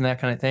rights and that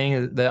kind of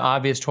thing, the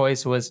obvious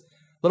choice was a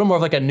little more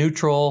of like a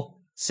neutral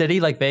city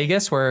like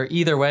Vegas, where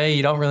either way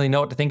you don't really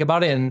know what to think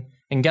about it,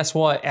 and guess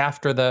what,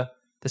 after the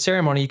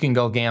ceremony you can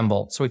go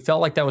gamble. So we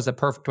felt like that was the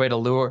perfect way to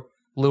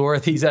lure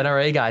these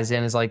NRA guys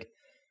in, is like,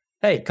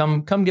 hey,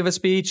 come give a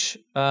speech,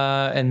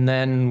 and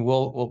then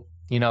we'll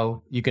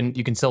you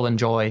can still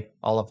enjoy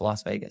all of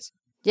Las Vegas.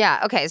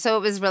 Yeah, okay, so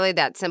it was really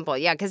that simple.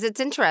 Yeah, because it's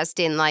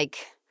interesting, like,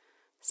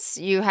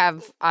 you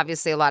have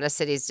obviously a lot of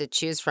cities to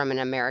choose from in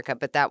America,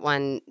 but that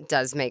one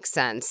does make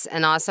sense,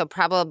 and also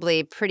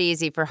probably pretty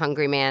easy for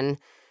Hungry Man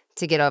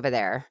to get over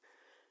there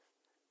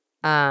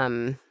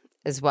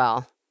as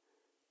well.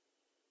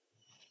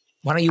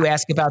 Why don't you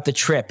ask about the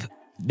trip?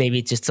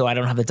 Maybe just so I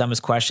don't have the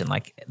dumbest question,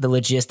 like the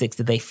logistics.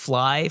 Did they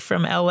fly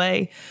from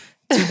LA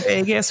to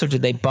Vegas, or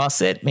did they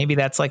bus it? Maybe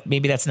that's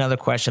another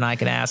question I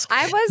can ask.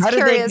 I was How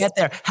curious. did they get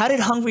there? How did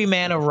Hungry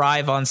Man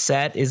arrive on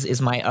set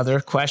is my other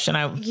question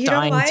I'm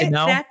dying to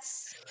know.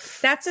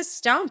 That's a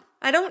stump.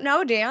 I don't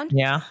know, Dan.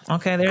 Yeah.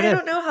 Okay, there it is. I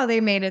don't know how they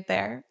made it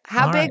there.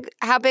 How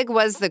big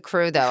was the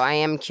crew, though? I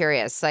am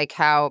curious. Like,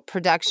 how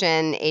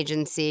production,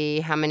 agency,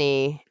 how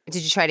many?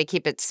 Did you try to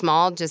keep it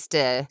small just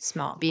to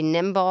be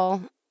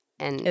nimble?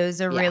 And it was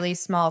a really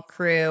small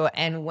crew,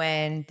 and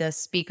when the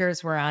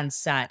speakers were on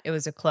set, it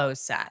was a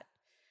closed set.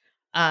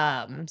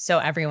 So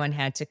everyone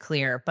had to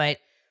clear. But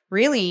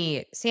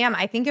really, Sam,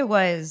 I think it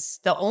was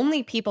the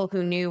only people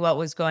who knew what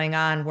was going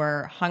on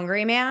were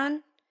Hungry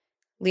Man,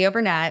 Leo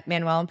Burnett,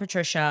 Manuel and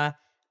Patricia,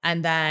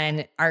 and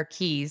then our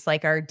keys,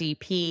 like our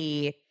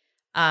DP,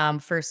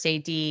 first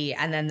AD.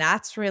 And then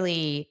that's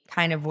really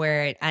kind of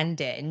where it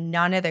ended.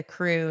 None of the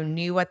crew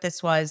knew what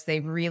this was.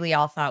 They really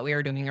all thought we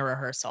were doing a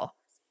rehearsal.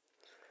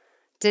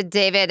 Did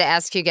David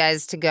ask you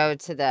guys to go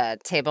to the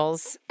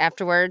tables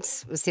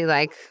afterwards? Was he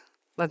like,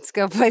 let's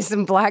go play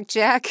some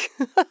blackjack?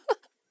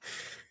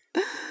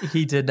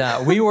 He did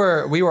not. We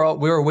were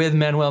with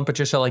Manuel and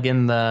Patricia, like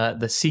in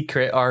the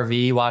secret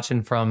RV,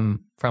 watching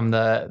from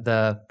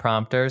the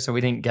prompter, so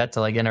we didn't get to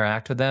like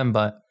interact with them.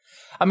 But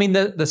I mean,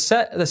 the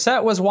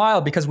set was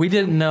wild because we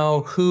didn't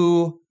know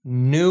who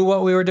knew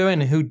what we were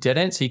doing and who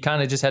didn't. So you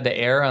kind of just had to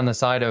err on the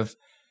side of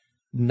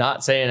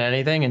not saying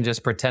anything and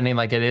just pretending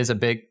like it is a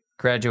big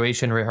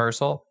graduation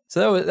rehearsal.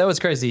 So that was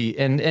crazy.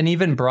 And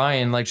even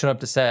Brian like showed up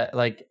to set.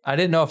 Like, I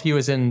didn't know if he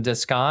was in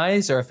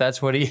disguise or if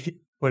that's what he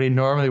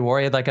normally wore.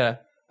 He had like a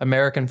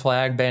American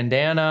flag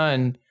bandana,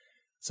 and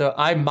so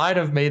I might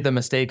have made the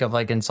mistake of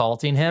like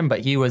insulting him, but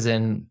he was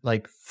in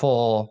like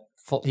full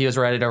he was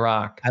ready to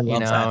rock. I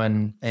love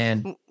that.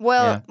 And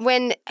well,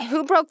 when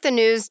who broke the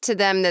news to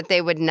them that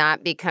they would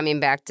not be coming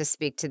back to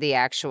speak to the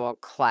actual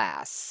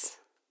class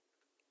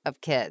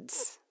of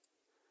kids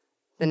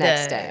the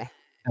next day?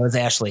 That was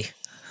Ashley.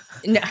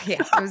 No,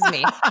 yeah, it was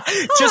me.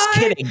 Just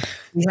kidding.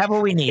 We have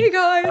what we need. Hey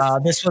guys.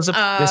 This was a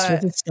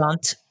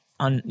stunt.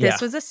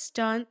 This was a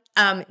stunt.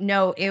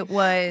 No, it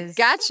was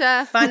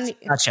Gotcha. Fun.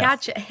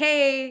 Gotcha.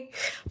 Hey,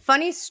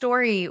 funny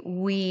story.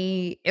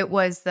 It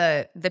was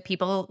the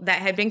people that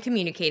had been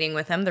communicating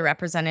with him, the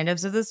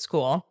representatives of the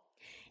school,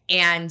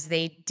 and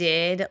they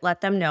did let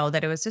them know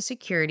that it was a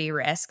security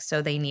risk,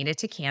 so they needed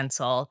to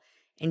cancel.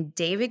 And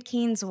David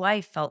Keene's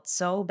wife felt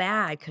so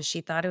bad because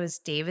she thought it was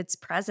David's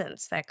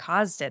presence that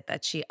caused it,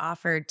 that she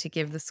offered to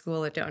give the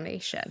school a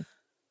donation.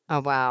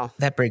 Oh, wow.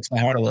 That breaks my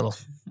heart a little.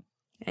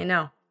 I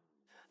know.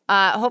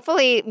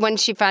 Hopefully, when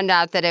she found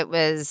out that it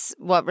was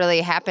what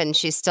really happened,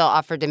 she still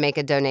offered to make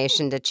a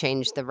donation to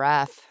change the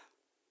ref.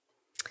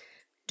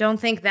 Don't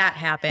think that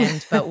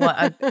happened, but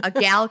what a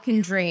gal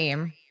can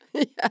dream.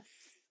 Yes.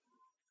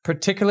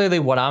 Particularly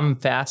what I'm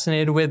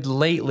fascinated with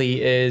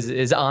lately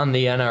is on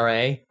the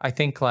NRA. I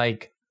think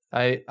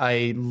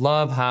I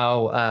love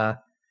how,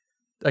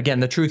 again,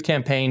 the Truth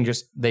Campaign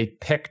they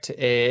picked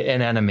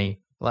an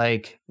enemy.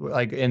 Like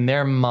in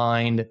their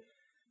mind,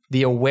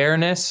 the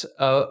awareness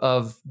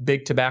of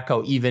big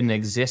tobacco even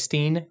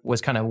existing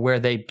was kind of where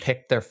they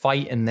picked their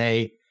fight, and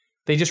they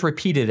just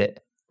repeated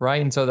it,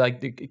 right? And so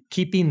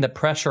keeping the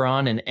pressure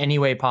on in any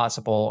way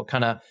possible,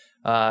 kind of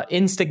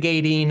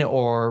instigating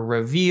or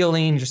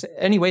revealing, just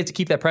any way to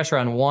keep that pressure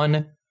on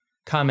one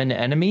common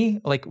enemy.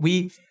 Like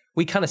we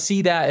kind of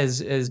see that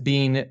as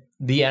being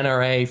the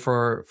NRA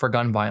for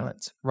gun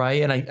violence,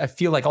 right? And I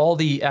feel like all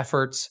the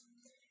efforts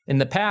in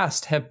the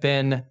past have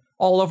been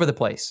all over the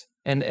place.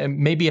 And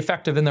maybe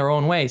effective in their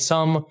own way.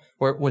 Some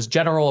was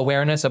general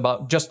awareness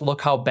about just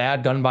look how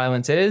bad gun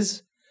violence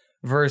is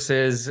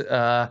versus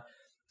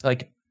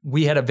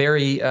we had a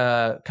very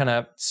kind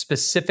of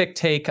specific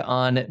take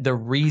on the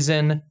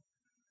reason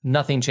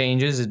nothing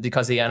changes is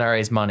because the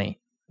NRA's money.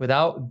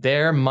 Without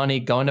their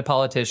money going to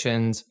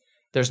politicians,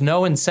 there's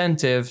no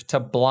incentive to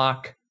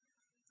block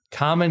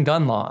common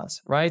gun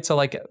laws, right?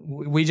 So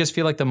we just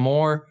feel like the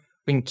more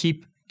we can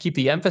keep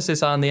the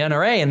emphasis on the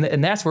NRA,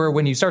 and that's where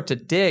when you start to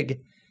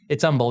dig,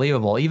 it's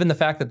unbelievable. Even the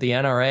fact that the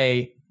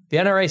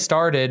NRA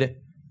started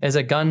as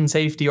a gun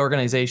safety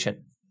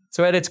organization.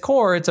 So at its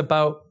core, it's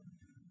about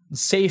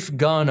safe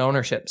gun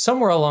ownership.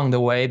 Somewhere along the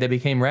way, they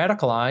became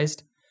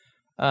radicalized.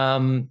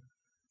 But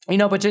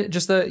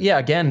just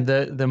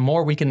the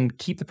more we can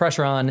keep the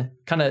pressure on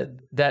kind of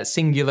that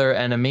singular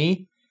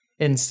enemy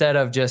instead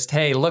of just,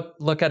 hey,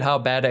 look at how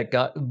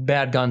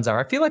bad guns are.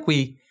 I feel like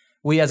we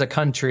as a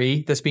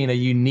country, this being a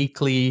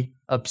uniquely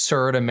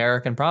absurd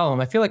American problem,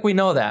 I feel like we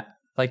know that.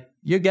 Like,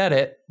 you get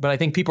it, but I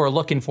think people are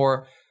looking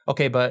for,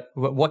 okay, but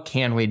what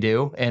can we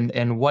do?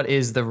 And what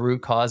is the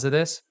root cause of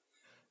this?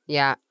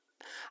 Yeah.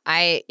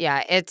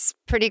 It's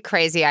pretty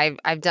crazy.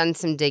 I've done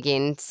some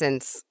digging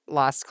since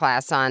Lost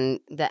Class on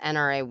the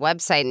NRA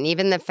website, and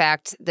even the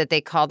fact that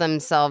they call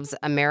themselves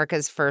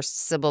America's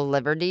first civil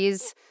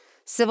liberties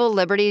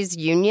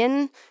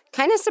union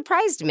kind of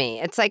surprised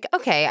me. It's like,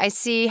 okay, I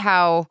see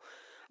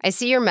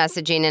your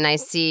messaging, and I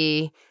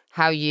see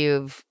how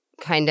you've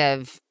kind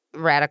of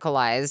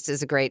radicalized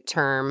is a great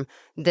term,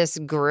 this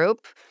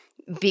group,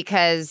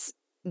 because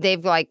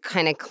they've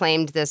kind of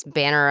claimed this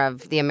banner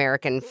of the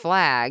American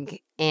flag,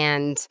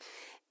 and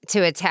to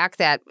attack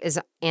that is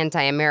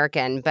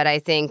anti-American. But I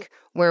think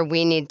where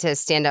we need to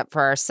stand up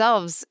for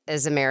ourselves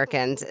as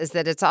Americans is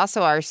that it's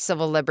also our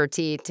civil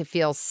liberty to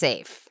feel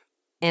safe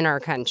in our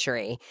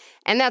country.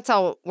 And that's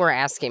all we're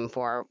asking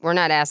for. We're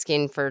not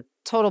asking for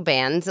total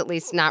bans, at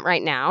least not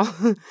right now.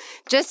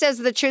 Just as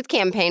the Truth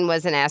Campaign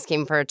wasn't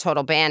asking for a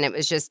total ban, it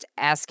was just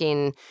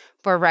asking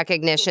for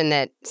recognition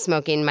that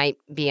smoking might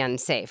be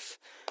unsafe,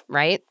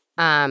 right?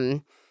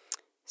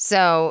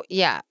 So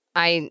yeah,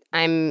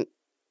 I'm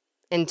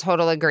in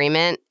total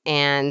agreement,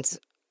 and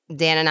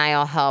Dan and I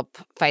will help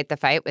fight the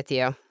fight with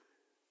you.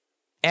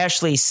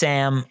 Ashley,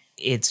 Sam,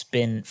 it's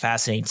been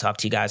fascinating to talk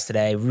to you guys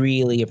today.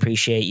 Really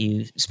appreciate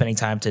you spending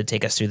time to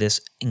take us through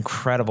this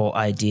incredible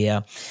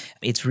idea.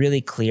 It's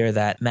really clear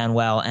that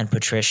Manuel and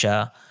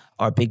Patricia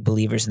are big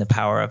believers in the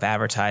power of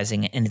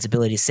advertising and its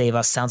ability to save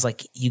us. Sounds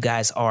like you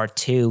guys are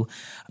too.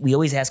 We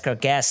always ask our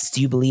guests, do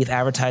you believe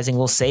advertising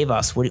will save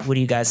us? What do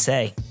you guys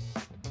say?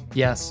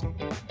 Yes.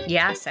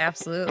 Yes,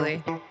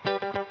 absolutely.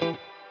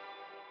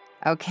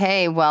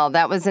 Okay, well,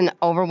 that was an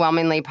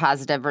overwhelmingly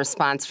positive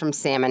response from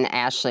Sam and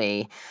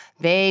Ashley.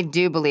 They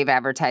do believe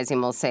advertising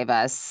will save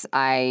us.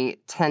 I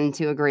tend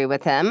to agree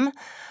with him.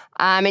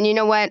 And you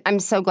know what? I'm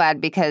so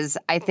glad, because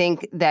I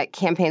think that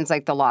campaigns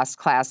like the Lost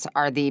Class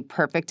are the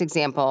perfect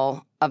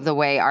example of the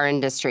way our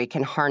industry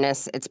can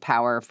harness its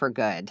power for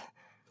good.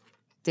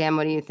 Dan,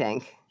 what do you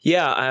think?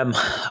 Yeah,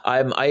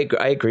 I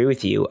agree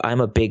with you.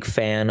 I'm a big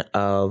fan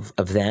of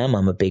them.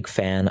 I'm a big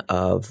fan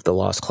of the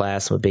Lost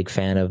Class. I'm a big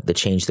fan of the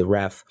Change the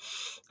Ref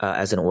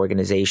as an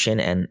organization,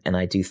 and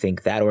I do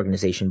think that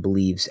organization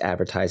believes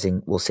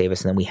advertising will save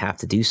us, and then we have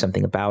to do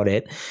something about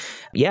it.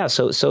 Yeah.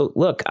 So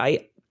look,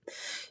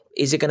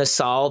 Is it going to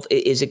solve?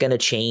 Is it going to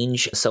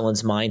change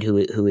someone's mind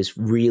who is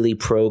really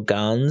pro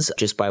guns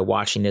just by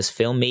watching this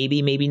film?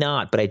 Maybe, maybe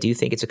not. But I do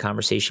think it's a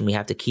conversation we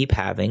have to keep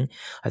having.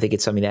 I think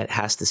it's something that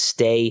has to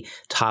stay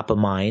top of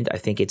mind. I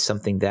think it's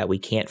something that we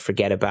can't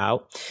forget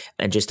about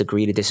and just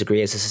agree to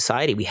disagree as a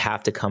society. We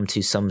have to come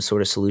to some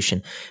sort of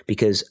solution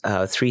because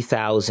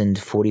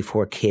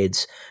 3,044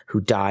 kids who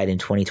died in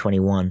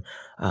 2021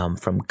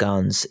 from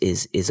guns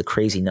is a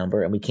crazy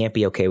number, and we can't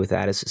be okay with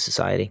that as a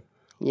society.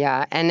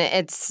 Yeah, and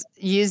it's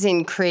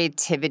using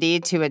creativity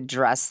to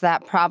address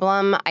that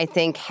problem, I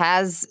think,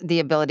 has the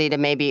ability to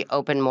maybe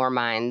open more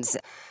minds.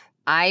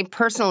 I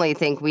personally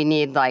think we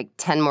need like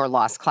 10 more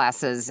lost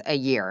classes a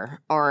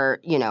year or,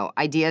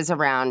 ideas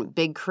around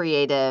big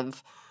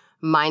creative,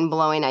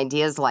 mind-blowing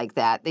ideas like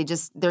that.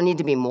 There need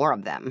to be more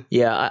of them.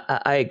 Yeah,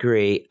 I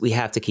agree. We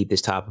have to keep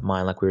this top of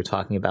mind like we were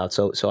talking about.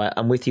 So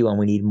I'm with you on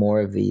we need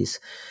more of these.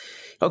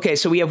 Okay,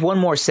 so we have one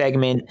more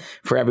segment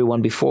for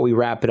everyone before we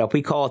wrap it up.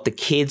 We call it The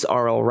Kids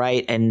Are All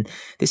Right. And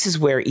this is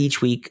where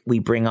each week we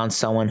bring on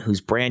someone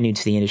who's brand new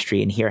to the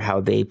industry and hear how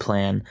they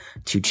plan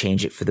to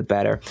change it for the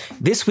better.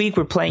 This week,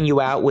 we're playing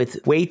you out with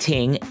Wei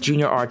Ting,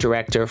 Junior Art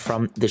Director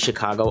from the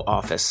Chicago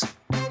office.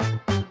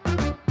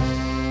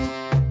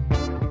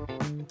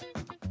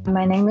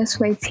 My name is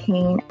Wei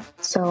Ting.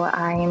 So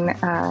I'm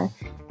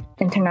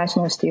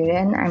international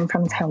student. I'm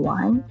from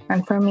Taiwan.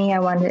 And for me, I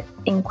want to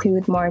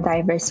include more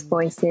diverse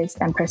voices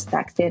and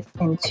perspectives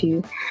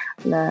into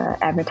the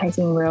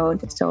advertising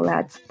world so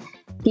that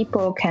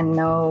people can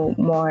know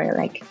more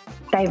like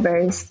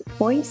diverse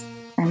voice.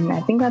 And I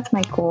think that's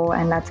my goal,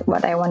 and that's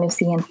what I want to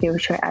see in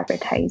future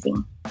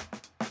advertising.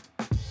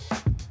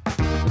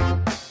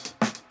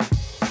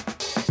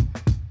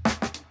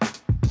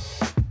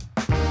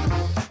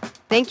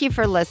 Thank you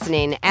for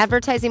listening.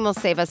 Advertising Will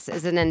Save Us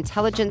is an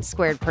Intelligence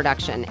Squared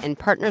production in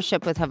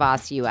partnership with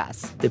Havas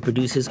US. The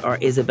producers are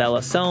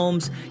Isabella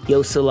Soames,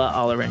 Yosila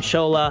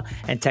Olorenshola,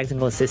 and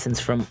technical assistance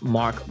from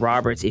Mark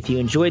Roberts. If you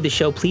enjoyed the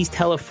show, please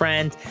tell a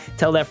friend,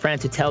 tell that friend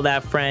to tell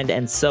that friend,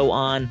 and so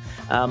on.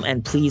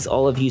 And please,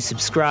 all of you,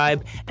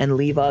 subscribe and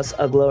leave us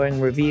a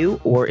glowing review,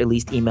 or at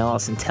least email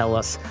us and tell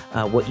us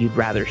what you'd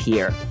rather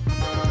hear.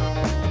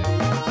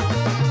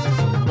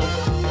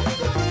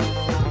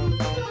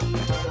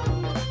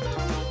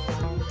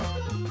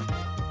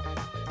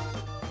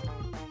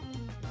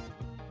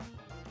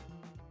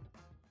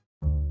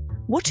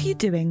 What are you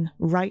doing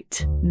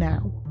right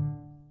now?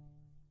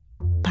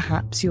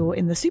 Perhaps you're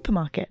in the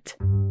supermarket.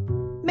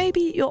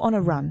 Maybe you're on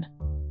a run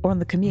or on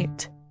the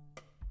commute.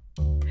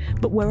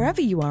 But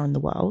wherever you are in the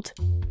world,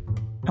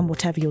 and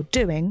whatever you're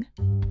doing,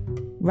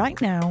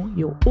 right now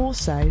you're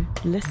also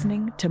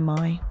listening to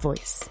my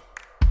voice.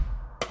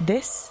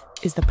 This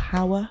is the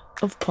power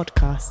of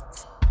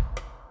podcasts.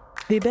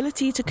 The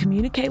ability to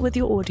communicate with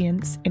your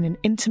audience in an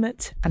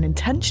intimate and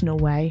intentional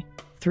way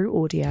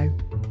through audio.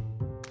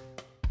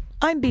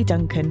 I'm Bea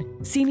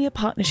Duncan, Senior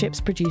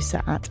Partnerships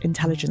Producer at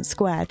Intelligence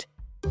Squared.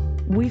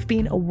 We've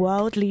been a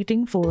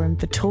world-leading forum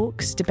for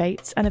talks,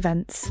 debates and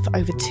events for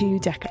over 2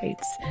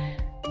 decades.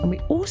 And we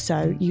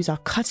also use our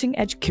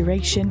cutting-edge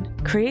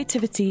curation,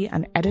 creativity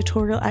and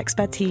editorial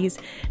expertise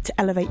to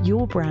elevate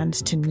your brand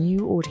to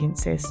new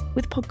audiences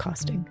with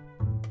podcasting.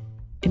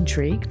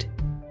 Intrigued?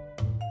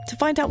 To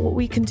find out what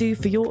we can do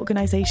for your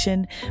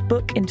organisation,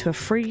 book into a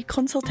free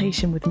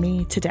consultation with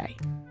me today.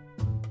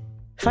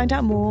 Find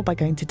out more by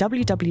going to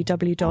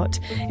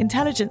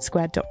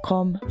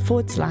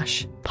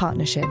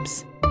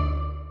www.intelligencesquared.com/partnerships.